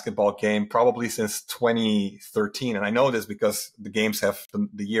played a basketball game probably since 2013. And I know this because the games have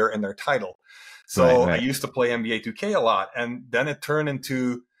the year in their title. So I used to play NBA 2K a lot. And then it turned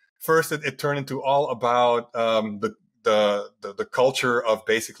into, it turned into all about the culture of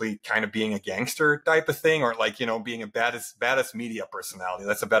basically kind of being a gangster type of thing, or like, being a baddest media personality.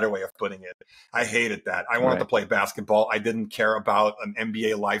 That's a better way of putting it. I hated that. I wanted to play basketball. I didn't care about an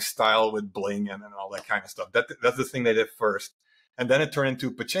NBA lifestyle with bling and all that kind of stuff. That's the thing they did first. And then it turned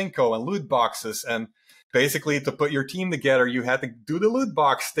into pachinko and loot boxes. And basically to put your team together, you had to do the loot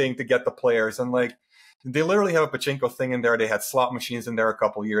box thing to get the players. And like, they literally have a pachinko thing in there. They had slot machines in there a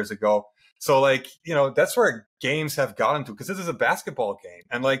couple years ago. So like, that's where games have gotten to, because this is a basketball game.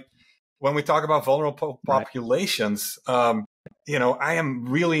 And like, when we talk about vulnerable populations, I am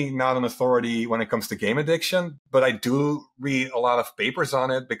really not an authority when it comes to game addiction, but I do read a lot of papers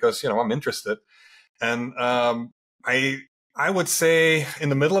on it because, I'm interested. And I would say in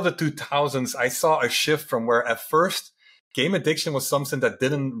the middle of the 2000s, I saw a shift from where at first game addiction was something that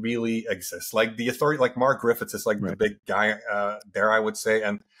didn't really exist. Like the authority, like Mark Griffiths is like the big guy there, I would say.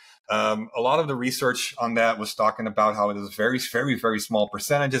 And a lot of the research on that was talking about how it is very, very, very small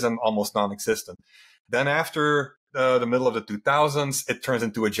percentages and almost non-existent. Then after the middle of the 2000s, it turns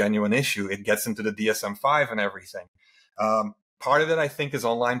into a genuine issue. It gets into the DSM-5 and everything. Part of it, I think, is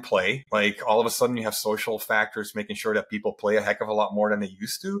online play. Like all of a sudden you have social factors making sure that people play a heck of a lot more than they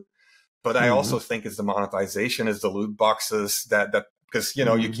used to. But I also think it's the monetization, is the loot boxes that because, you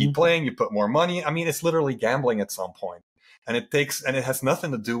know, you keep playing, you put more money. I mean, it's literally gambling at some point. And it has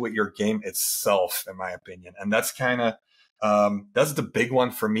nothing to do with your game itself, in my opinion. And that's kind of, that's the big one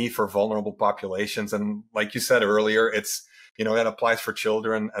for me for vulnerable populations. And like you said earlier, it's, you know, that applies for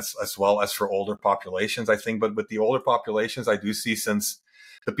children as well as for older populations, I think. But with the older populations, I do see, since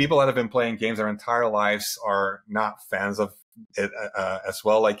the people that have been playing games their entire lives are not fans of it as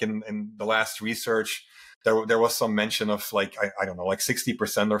well. Like in the last research, there was some mention of like, I don't know, like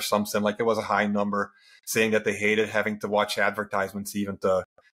 60% or something. Like it was a high number saying that they hated having to watch advertisements even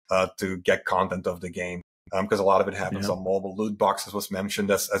to get content of the game. Because a lot of it happens on mobile. Loot boxes was mentioned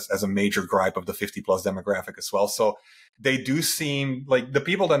as a major gripe of the 50+ demographic as well. So they do seem like the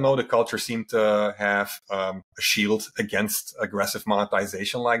people that know the culture seem to have a shield against aggressive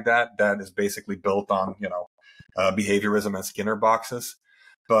monetization like that. That is basically built on, you know, behaviorism and Skinner boxes.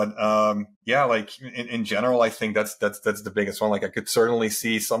 But yeah, like in general, I think that's the biggest one. Like I could certainly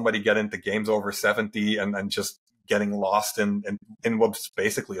see somebody get into games over 70 and just getting lost in what's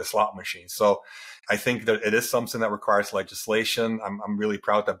basically a slot machine. So I think that it is something that requires legislation. I'm really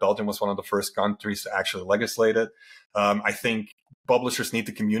proud that Belgium was one of the first countries to actually legislate it. I think publishers need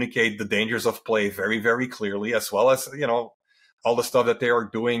to communicate the dangers of play very, very clearly, as well as, you know, all the stuff that they are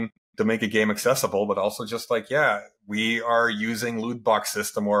doing to make a game accessible, but also just like, yeah, we are using loot box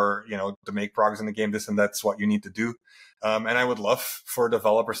system, or, you know, to make progress in the game, this and that's what you need to do. And I would love for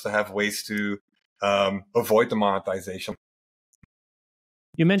developers to have ways to avoid the monetization.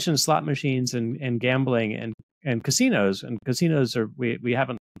 You mentioned slot machines and gambling and casinos, and casinos are we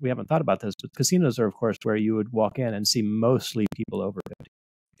haven't thought about this, but casinos are, of course, where you would walk in and see mostly people over 50.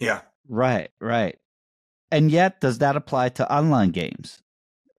 Yeah. Right. And yet, does that apply to online games,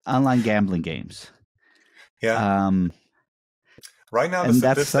 online gambling games? Yeah. Right now, the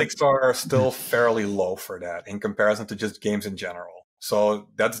statistics are still fairly low for that in comparison to just games in general. So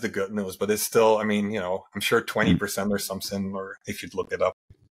that's the good news. But it's still, I mean, you know, I'm sure 20% or something, or if you'd look it up,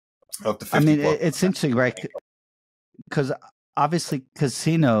 of the 50+. I mean, it's interesting, right? Because obviously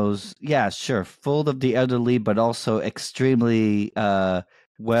casinos, yeah, sure, full of the elderly, but also extremely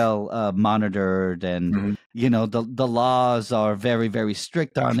well monitored, and you know, the laws are very, very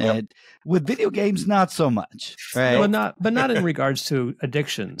strict on it. With video games, not so much, right? But not in regards to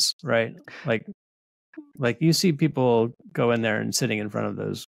addictions, right? Like you see people go in there and sitting in front of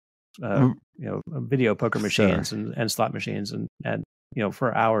those you know, video poker machines and slot machines and you know,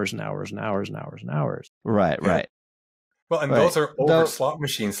 for hours and hours and hours and hours and hours. Right. Well, and those are over slot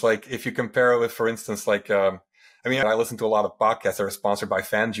machines. Like if you compare it with, for instance, like I mean, I listen to a lot of podcasts that are sponsored by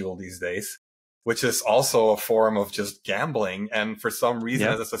FanDuel these days, which is also a form of just gambling. And for some reason,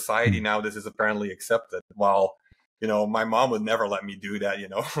 as a society now, this is apparently accepted. While, you know, my mom would never let me do that, you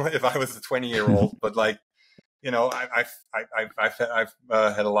know, if I was a 20-year-old. But like, you know, I've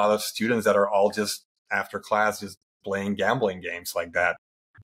had a lot of students that are all just after class just playing gambling games like that.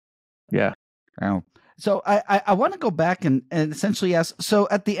 Yeah. Oh. So I want to go back and essentially ask, so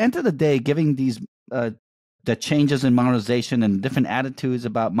at the end of the day, giving these the changes in monetization and different attitudes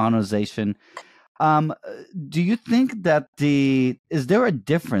about monetization, do you think that is there a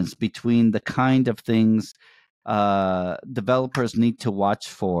difference between the kind of things developers need to watch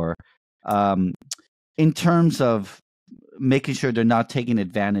for in terms of making sure they're not taking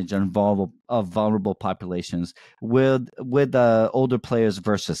advantage of vulnerable populations with older players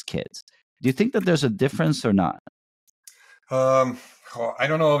versus kids? Do you think that there's a difference or not? I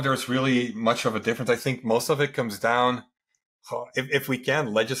don't know if there's really much of a difference. I think most of it comes down, if we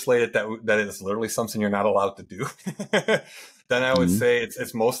can legislate it that it is literally something you're not allowed to do, then I would say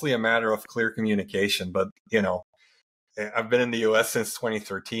it's mostly a matter of clear communication. But, you know, I've been in the US since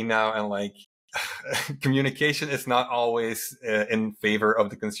 2013 now, and like communication is not always in favor of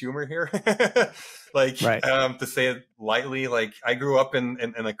the consumer here. Like, to say it lightly, like I grew up in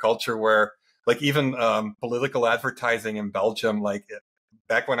a culture where, like, even political advertising in Belgium, like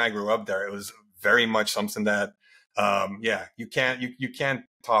back when I grew up there, it was very much something that, you can't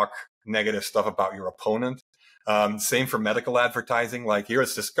talk negative stuff about your opponent. Same for medical advertising. Like here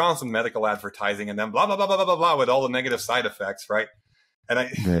it's Wisconsin medical advertising, and then blah, blah, blah, blah, blah, blah, with all the negative side effects. Right.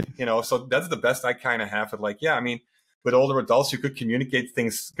 And you know, so that's the best I kind of have with, like, yeah, I mean, with older adults, you could communicate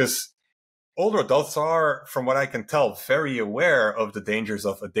things, because older adults are, from what I can tell, very aware of the dangers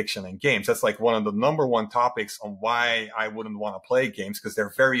of addiction in games. That's like one of the #1 topics on why I wouldn't want to play games, because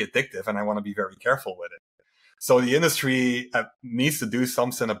they're very addictive and I want to be very careful with it. So the industry needs to do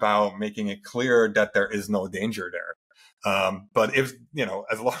something about making it clear that there is no danger there. But if,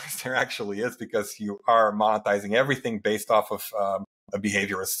 as long as there actually is, because you are monetizing everything based off of a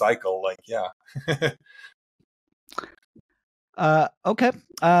behaviorist cycle, like, yeah. Okay.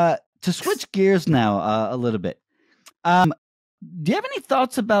 To switch gears now a little bit. Do you have any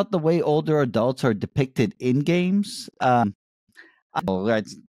thoughts about the way older adults are depicted in games?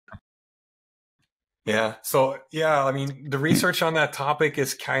 Yeah. So, yeah, I mean, the research on that topic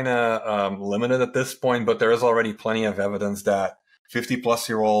is kind of limited at this point, but there is already plenty of evidence that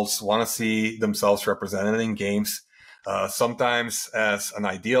 50-plus-year-olds want to see themselves represented in games, sometimes as an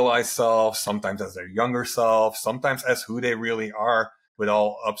idealized self, sometimes as their younger self, sometimes as who they really are, with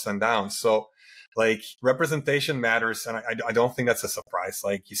all ups and downs. So, like, representation matters, and I don't think that's a surprise.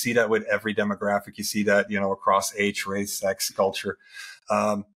 Like, you see that with every demographic. You see that, across age, race, sex, culture.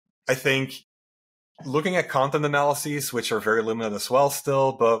 I think looking at content analyses, which are very limited as well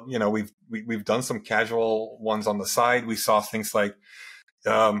still, but we've done some casual ones on the side. We saw things like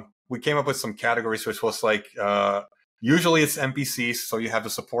we came up with some categories, which was like usually it's NPCs. So you have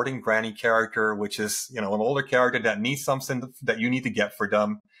the supporting granny character, which is an older character that needs something that you need to get for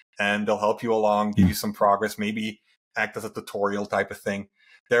them, and they'll help you along, give you some progress, maybe act as a tutorial type of thing.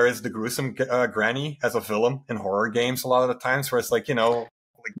 There is the gruesome granny as a villain in horror games a lot of the times, where it's like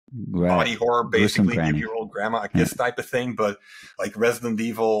body horror, basically give your old grandma a kiss type of thing. But like Resident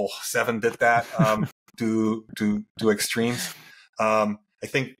Evil 7 did that to extremes. I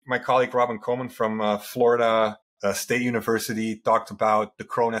think my colleague Robin Coleman from Florida State University talked about the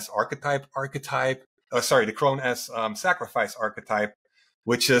crone as the crone as sacrifice archetype,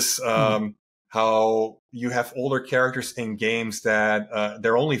 which is how you have older characters in games that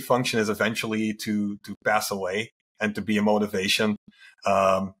their only function is eventually to pass away and to be a motivation.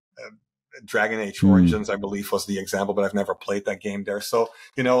 Dragon Age Origins, I believe, was the example, but I've never played that game there. So,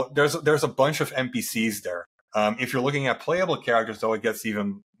 there's a bunch of NPCs there. If you're looking at playable characters, though, it gets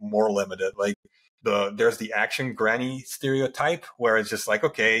even more limited. Like there's the action granny stereotype, where it's just like,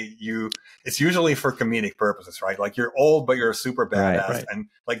 okay, it's usually for comedic purposes, right? Like, you're old, but you're a super badass. Right. And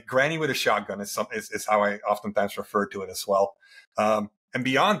like granny with a shotgun is how I oftentimes refer to it as well. And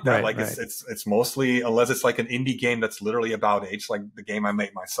beyond that, it's mostly, unless it's like an indie game that's literally about age, like the game I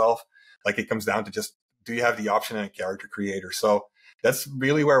made myself, like it comes down to just, do you have the option in a character creator? So that's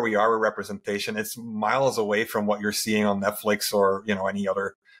really where we are with representation. It's miles away from what you're seeing on Netflix or, any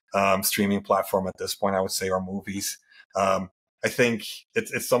other streaming platform at this point, I would say, or movies. I think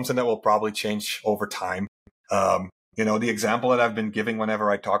it's something that will probably change over time. The example that I've been giving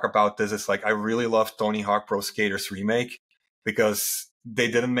whenever I talk about this is like, I really love Tony Hawk Pro Skaters remake, because they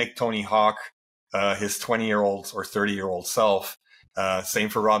didn't make Tony Hawk his 20-year-old or 30-year-old self. Same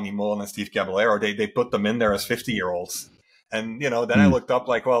for Rodney Mullen and Steve Caballero. They put them in there as 50-year-olds. And, then I looked up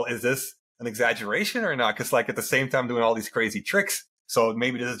like, well, is this an exaggeration or not? Because like at the same time doing all these crazy tricks. So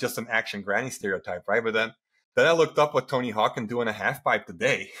maybe this is just an action granny stereotype, right? But then I looked up what Tony Hawk can do in a half pipe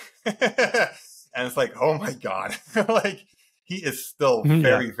today. And it's like, oh my God. Like, he is still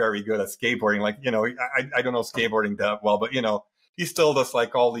very, very good at skateboarding. Like, I don't know skateboarding that well, but, he still does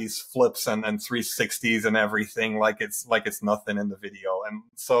like all these flips and 360s and everything. Like it's nothing in the video. And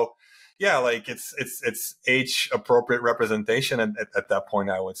so, yeah, like it's age appropriate representation at that point,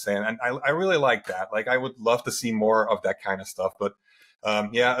 I would say. And I really like that. Like, I would love to see more of that kind of stuff. But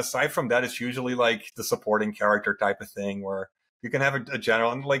aside from that, it's usually like the supporting character type of thing, where you can have a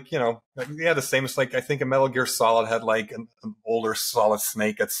general, and like, the same as like, I think a Metal Gear Solid had like an older Solid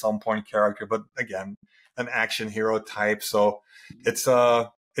Snake at some point character, but again, an action hero type. So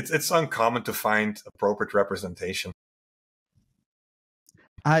it's uncommon to find appropriate representation.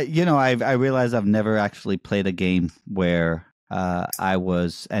 I realize I've never actually played a game where I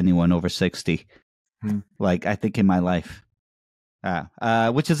was anyone over 60. Like, I think in my life,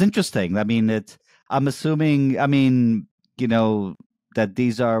 which is interesting. I mean, I'm assuming, that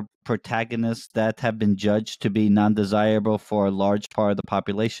these are protagonists that have been judged to be non-desirable for a large part of the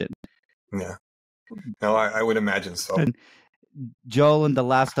population. Yeah. No, I would imagine so. And Joel in The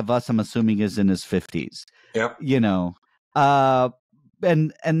Last of Us, I'm assuming, is in his 50s. Yep. I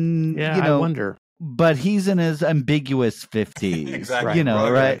wonder. But he's in his ambiguous 50s. Exactly.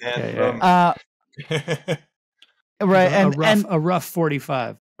 Right? Right. A rough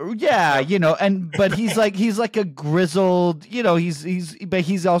 45. Yeah, but he's like a grizzled, but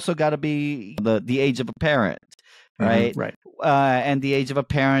he's also got to be the age of a parent, right? Right. And the age of a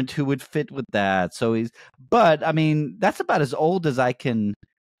parent who would fit with that. So but I mean, that's about as old as I can.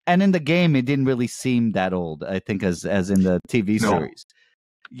 And in the game, it didn't really seem that old, I think, as in the TV No. series.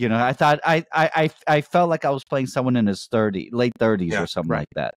 You know, I thought I felt like I was playing someone in his late 30s or something like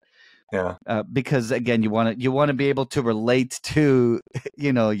that. Yeah. Because again, you want to be able to relate to,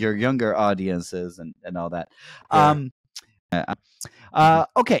 you know, your younger audiences and all that.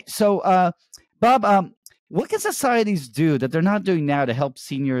 Okay, so Bob, what can societies do that they're not doing now to help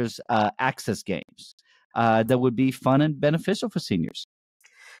seniors access games that would be fun and beneficial for seniors?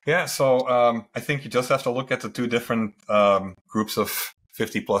 Yeah, so I think you just have to look at the two different groups of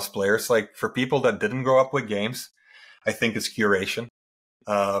 50 plus players. Like for people that didn't grow up with games, I think it's curation.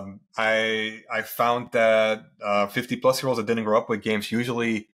 I found that 50 plus year olds that didn't grow up with games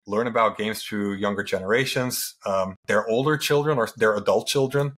usually learn about games through younger generations, their older children or their adult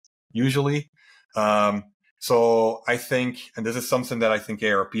children usually. So I think, and this is something that I think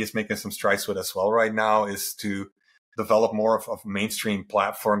ARP is making some strides with as well right now, is to develop more of a mainstream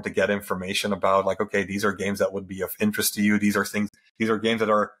platform to get information about, like, okay, these are games that would be of interest to you. These are games that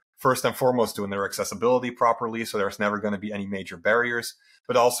are first and foremost doing their accessibility properly, so there's never going to be any major barriers.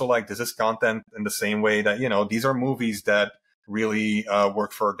 But also, like, this is content in the same way that, you know, these are movies that really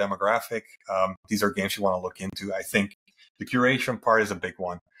work for a demographic. These are games you want to look into. I think the curation part is a big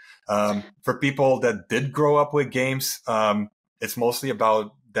one. For people that did grow up with games, it's mostly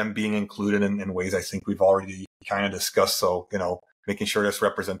about them being included in ways I think we've already kind of discussed. So, you know, making sure there's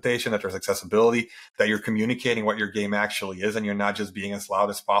representation, that there's accessibility, that you're communicating what your game actually is, and you're not just being as loud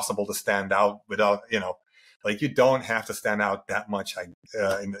as possible to stand out without, you know, like, you don't have to stand out that much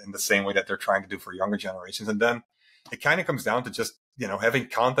in the same way that they're trying to do for younger generations. And then it kind of comes down to just, you know, having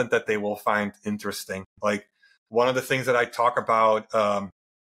content that they will find interesting. Like, one of the things that I talk about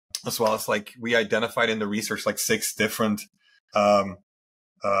as well as, like, we identified in the research like 6 different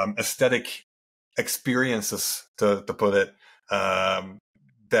aesthetic experiences, to put it,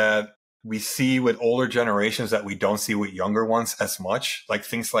 that we see with older generations that we don't see with younger ones as much. Like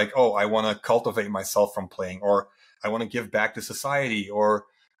things like, oh, I want to cultivate myself from playing, or I want to give back to society, or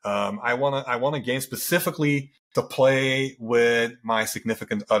I want a game specifically to play with my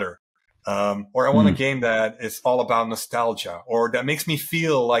significant other. Or I want a game that is all about nostalgia, or that makes me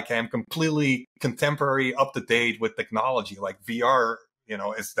feel like I'm completely contemporary, up to date with technology, like VR. You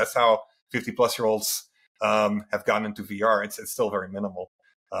know, that's how 50 plus year olds have gotten into VR. It's still very minimal.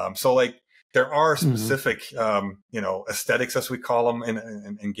 So, like, there are specific, you know, aesthetics, as we call them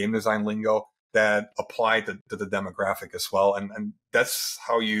in game design lingo, that apply to the demographic as well. And that's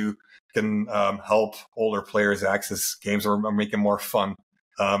how you can help older players access games, or make it more fun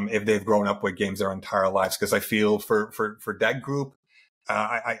if they've grown up with games their entire lives. Because I feel for that group,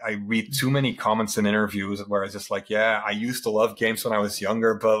 I read too many comments in interviews where it's just like, yeah, I used to love games when I was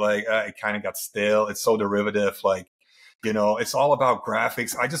younger, but like it kind of got stale. It's so derivative. Like, you know, it's all about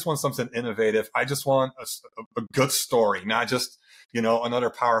graphics. I just want something innovative. I just want a good story, not just, you know, another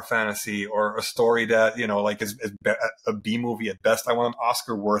power fantasy, or a story that, you know, like is a B movie at best. I want an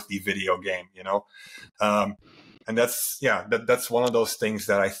Oscar-worthy video game, you know? And that's one of those things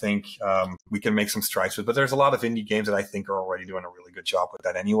that I think we can make some strides with. But there's a lot of indie games that I think are already doing a really good job with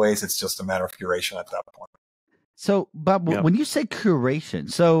that anyways. It's just a matter of curation at that point. So, Bob, when you say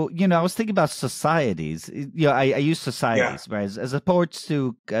curation, so, you know, I was thinking about societies. You know, I use societies, right, as opposed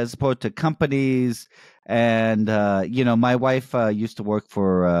to companies. And you know, my wife used to work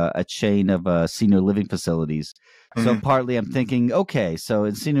for a chain of senior living facilities. So partly I'm thinking, okay, so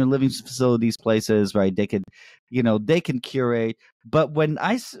in senior living facilities, places, right, they can curate. But when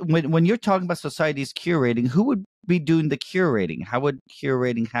you're talking about societies curating, who would be doing the curating? How would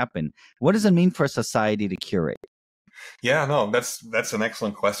curating happen? What does it mean for a society to curate? Yeah, no, that's an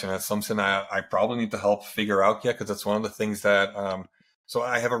excellent question. That's something I probably need to help figure out yet, because that's one of the things that. So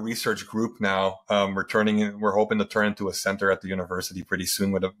I have a research group now. We're hoping to turn into a center at the university pretty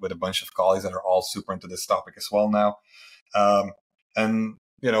soon with a bunch of colleagues that are all super into this topic as well now. And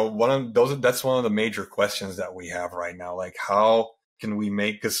you know, that's one of the major questions that we have right now. Like, how can we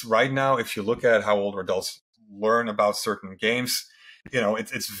because right now, if you look at how older adults learn about certain games, you know,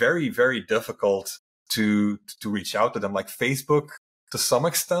 it's very, very difficult to reach out to them. Like Facebook, to some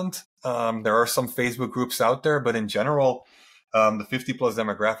extent, there are some Facebook groups out there, but in general, the 50 plus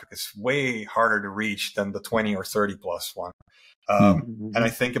demographic is way harder to reach than the 20 or 30 plus one. And I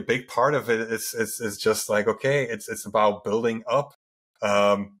think a big part of it is just like, okay, it's about building up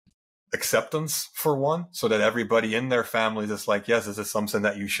acceptance for one, so that everybody in their families is like, yes, this is something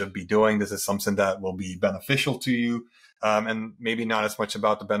that you should be doing. This is something that will be beneficial to you. And maybe not as much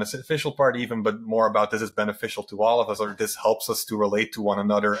about the beneficial part even, but more about this is beneficial to all of us, or this helps us to relate to one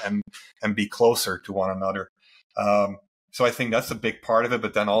another and be closer to one another. So I think that's a big part of it,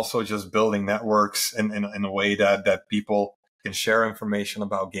 but then also just building networks in a way that people can share information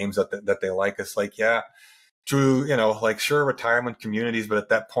about games that they like. It's like, yeah, through, like, sure, retirement communities, but at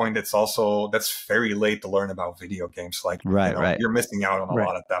that point, that's very late to learn about video games. Like, right. You're missing out on a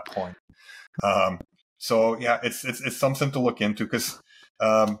lot at that point. So yeah, it's something to look into, because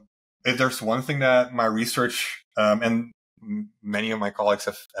if there's one thing that my research and many of my colleagues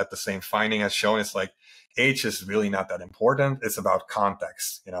have at the same finding has shown, it's like age is really not that important. It's about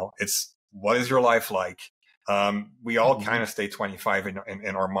context. It's what is your life like? We all kind of stay 25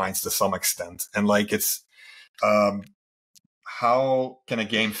 in our minds to some extent, and like it's how can a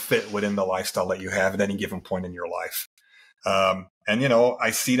game fit within the lifestyle that you have at any given point in your life? And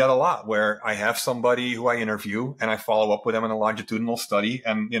I see that a lot, where I have somebody who I interview and I follow up with them in a longitudinal study.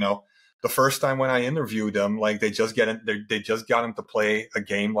 And, the first time when I interviewed them, like they just got them to play a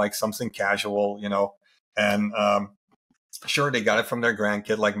game, like something casual, and, sure, they got it from their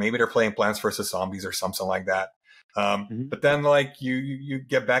grandkid. Like maybe they're playing Plants vs. Zombies or something like that. But then like you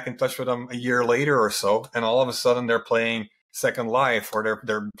get back in touch with them a year later or so, and all of a sudden they're playing Second Life, or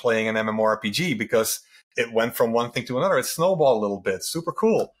they're playing an MMORPG because it went from one thing to another. It snowballed a little bit. Super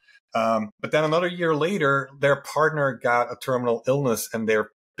cool. But then another year later, their partner got a terminal illness and they've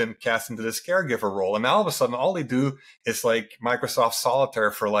been cast into this caregiver role. And now all of a sudden, all they do is like Microsoft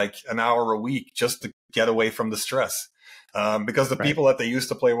Solitaire for like an hour a week just to get away from the stress. Because the people that they used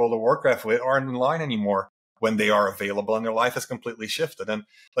to play World of Warcraft with aren't in line anymore when they are available, and their life has completely shifted. And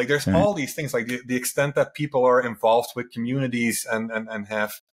like, there's all these things, like the extent that people are involved with communities and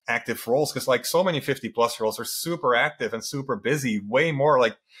have active roles, because like so many 50+ roles are super active and super busy, way more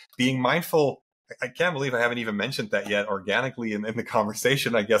like being mindful. I can't believe I haven't even mentioned that yet organically in the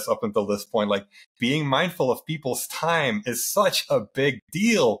conversation, I guess, up until this point. Like being mindful of people's time is such a big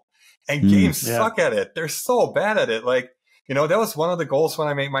deal, and games suck at it. They're so bad at it. Like, that was one of the goals when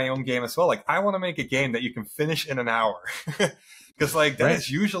I made my own game as well. Like, I want to make a game that you can finish in an hour. Because like that is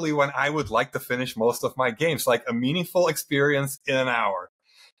usually when I would like to finish most of my games, like a meaningful experience in an hour.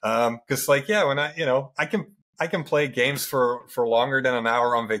 Because like, yeah, when I can play games for longer than an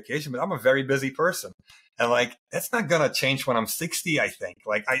hour on vacation, but I'm a very busy person. And like, that's not going to change when I'm 60, I think.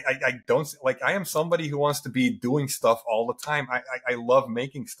 Like, I don't, like, I am somebody who wants to be doing stuff all the time. I love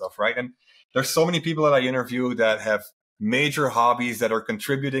making stuff, right? And there's so many people that I interview that have major hobbies, that are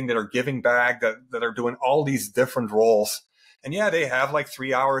contributing, that are giving back, that are doing all these different roles. And yeah, they have like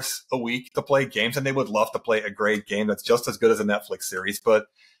 3 hours a week to play games, and they would love to play a great game that's just as good as a Netflix series, but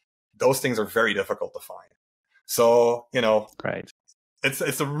those things are very difficult to find. So,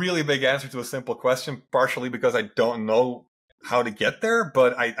 it's a really big answer to a simple question, partially because I don't know how to get there,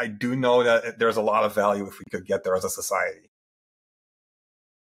 but I do know that there's a lot of value if we could get there as a society.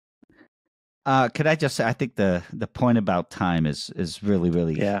 Could I just say, I think the point about time is really,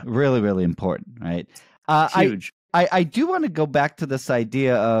 really important, right? Huge. I do want to go back to this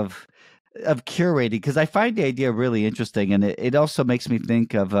idea of curating, because I find the idea really interesting, and it also makes me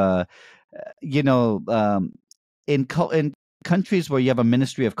think of in countries where you have a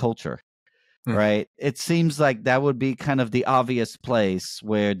Ministry of Culture, right? It seems like that would be kind of the obvious place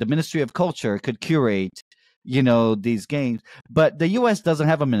where the Ministry of Culture could curate, these games. But the U.S. doesn't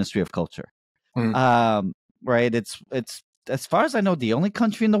have a Ministry of Culture, right? It's as far as I know, the only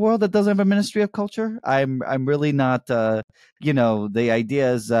country in the world that doesn't have a Ministry of Culture. I'm really not. The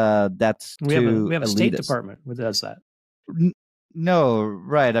idea is that's we have a State Department that does that. No,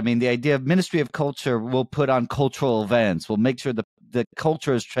 right. I mean, the idea of Ministry of Culture will put on cultural events, will make sure the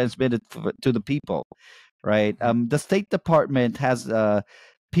culture is transmitted to the people, right? The State Department has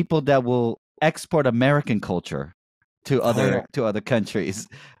people that will export American culture to other countries,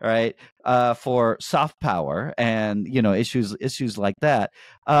 right? For soft power and issues like that.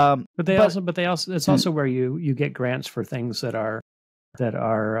 But it's also where you get grants for things that are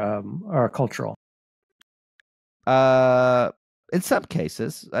cultural. In some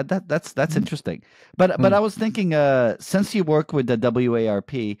cases, that's interesting. But I was thinking, since you work with the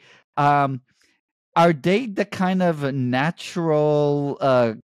WARP, are they the kind of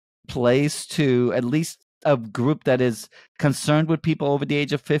natural place to, at least a group that is concerned with people over the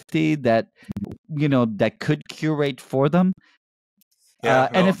age of 50, that that could curate for them?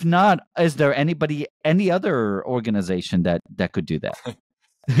 And if not, is there any other organization that could do that?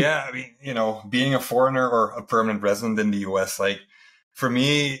 Yeah, I mean, being a foreigner or a permanent resident in the U.S., like for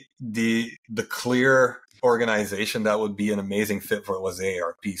me, the clear organization that would be an amazing fit for it was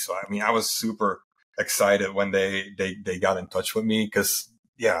AARP. So I mean, I was super excited when they got in touch with me, because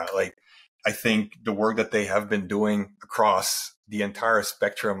yeah, like I think the work that they have been doing across the entire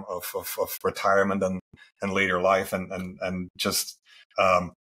spectrum of retirement and later life, and just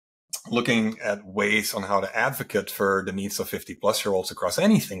looking at ways on how to advocate for the needs of 50-plus-year-olds across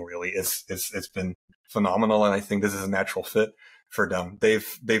anything really, it's been phenomenal. And I think this is a natural fit for them.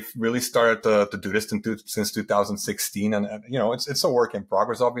 They've really started to do this since 2016, and you know, it's a work in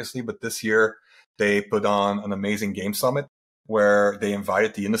progress, obviously. But this year they put on an amazing game summit where they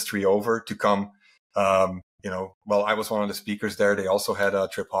invited the industry over to come. You know, well, I was one of the speakers there. They also had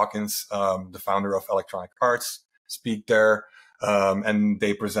Trip Hawkins, the founder of Electronic Arts, speak there. And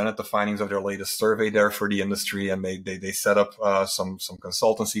they presented the findings of their latest survey there for the industry, and they set up some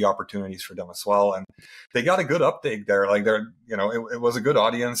consultancy opportunities for them as well. And they got a good uptake there. Like you know, it was a good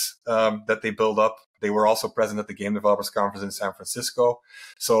audience that they built up. They were also present at the Game Developers Conference in San Francisco.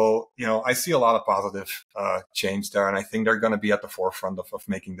 So, you know, I see a lot of positive change there, and I think they're going to be at the forefront of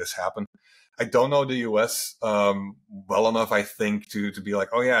making this happen. I don't know the US well enough, I think, to be like,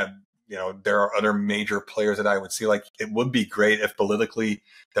 oh yeah, you know, there are other major players that I would see. Like, it would be great if politically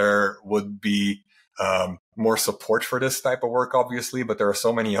there would be more support for this type of work, obviously, but there are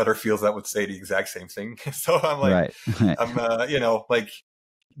so many other fields that would say the exact same thing. So I'm like, right. I'm, you know, like,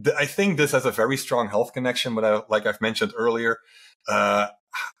 I think this has a very strong health connection, but like I've mentioned earlier, I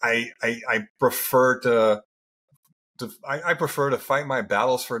prefer I prefer to fight my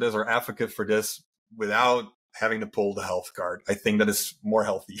battles for this or advocate for this without having to pull the health card. I think that is more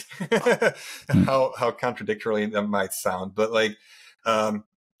healthy. How contradictory that might sound, but like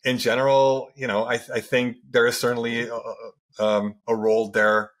in general, you know, I think there is certainly a role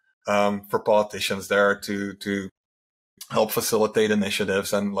there for politicians there to help facilitate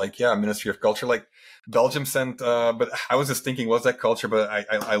initiatives. And like, yeah, Ministry of Culture, like Belgium sent, but I was just thinking, what's that culture? But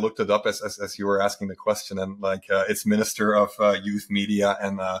I looked it up as you were asking the question, and like it's Minister of Youth, Media,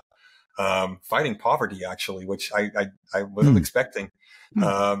 and fighting poverty, actually, which I wasn't expecting.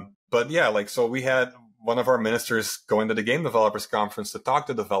 But yeah, like, so we had one of our ministers go into the Game Developers Conference to talk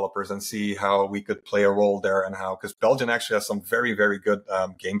to developers and see how we could play a role there, and how, because Belgium actually has some very, very good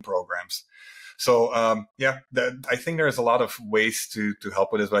game programs. So yeah, I think there's a lot of ways to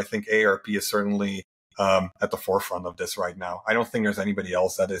help with this, but I think AARP is certainly at the forefront of this right now. I don't think there's anybody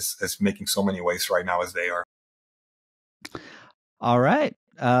else that is making so many waves right now as they are. All right.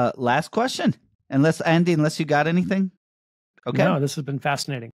 Last question. Andy, unless you got anything? Okay. No, this has been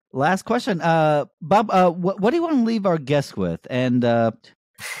fascinating. Last question. Bob, what do you want to leave our guests with? And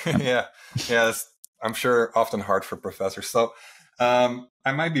yeah, I'm sure often hard for professors. So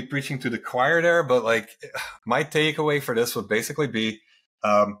I might be preaching to the choir there, but like my takeaway for this would basically be,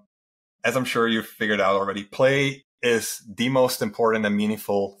 as I'm sure you've figured out already, play is the most important and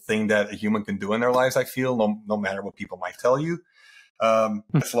meaningful thing that a human can do in their lives, I feel, no matter what people might tell you.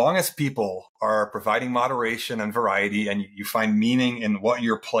 As long as people are providing moderation and variety, and you find meaning in what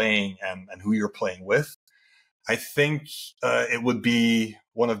you're playing and who you're playing with, I think it would be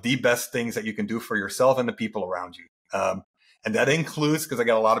one of the best things that you can do for yourself and the people around you. And that includes, because I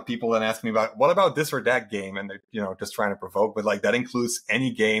got a lot of people that ask me about, what about this or that game? And they're, you know, just trying to provoke, but like that includes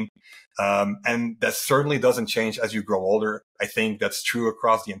any game. And that certainly doesn't change as you grow older. I think that's true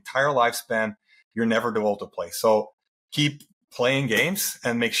across the entire lifespan. You're never too old to play. So keep playing games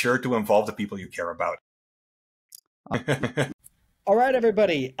and make sure to involve the people you care about. All right,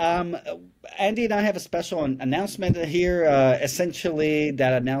 everybody. Andy and I have a special announcement here. Essentially,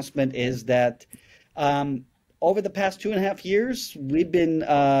 that announcement is that over the past 2.5 years, we've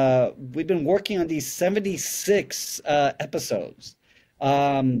been working on these 76 episodes.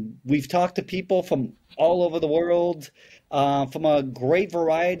 We've talked to people from all over the world, from a great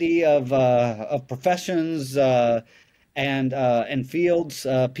variety of professions and fields,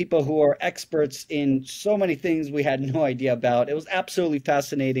 people who are experts in so many things we had no idea about. It was absolutely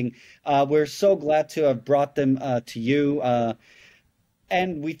fascinating. We're so glad to have brought them to you.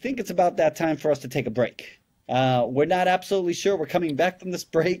 And we think it's about that time for us to take a break. We're not absolutely sure we're coming back from this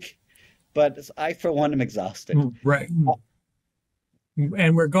break, but I, for one, am exhausted. Right.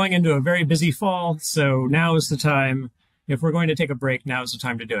 And we're going into a very busy fall, so now is the time. If we're going to take a break, now is the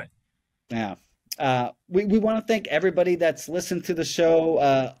time to do it. Yeah. We want to thank everybody that's listened to the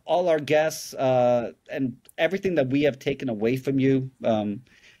show, all our guests, and everything that we have taken away from you,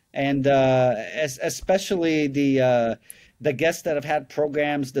 and especially the guests that have had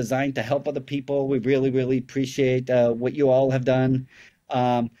programs designed to help other people. We really, really appreciate what you all have done.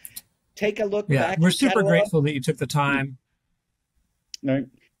 Take a look back. We're super grateful that you took the time. Right.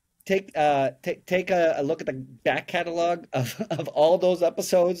 Take a look at the back catalog of all those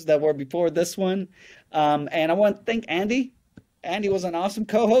episodes that were before this one. And I want to thank Andy. Andy was an awesome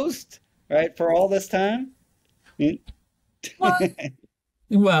co-host, right, for all this time. What?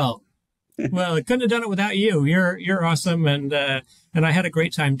 Well, I couldn't have done it without you. You're awesome, and I had a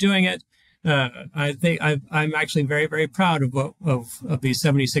great time doing it. I think I'm actually very, very proud of these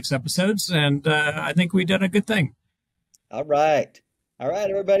 76 episodes, and I think we did a good thing. All right,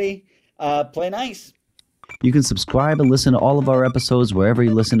 everybody, play nice. You can subscribe and listen to all of our episodes wherever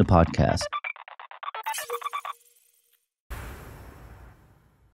you listen to podcasts.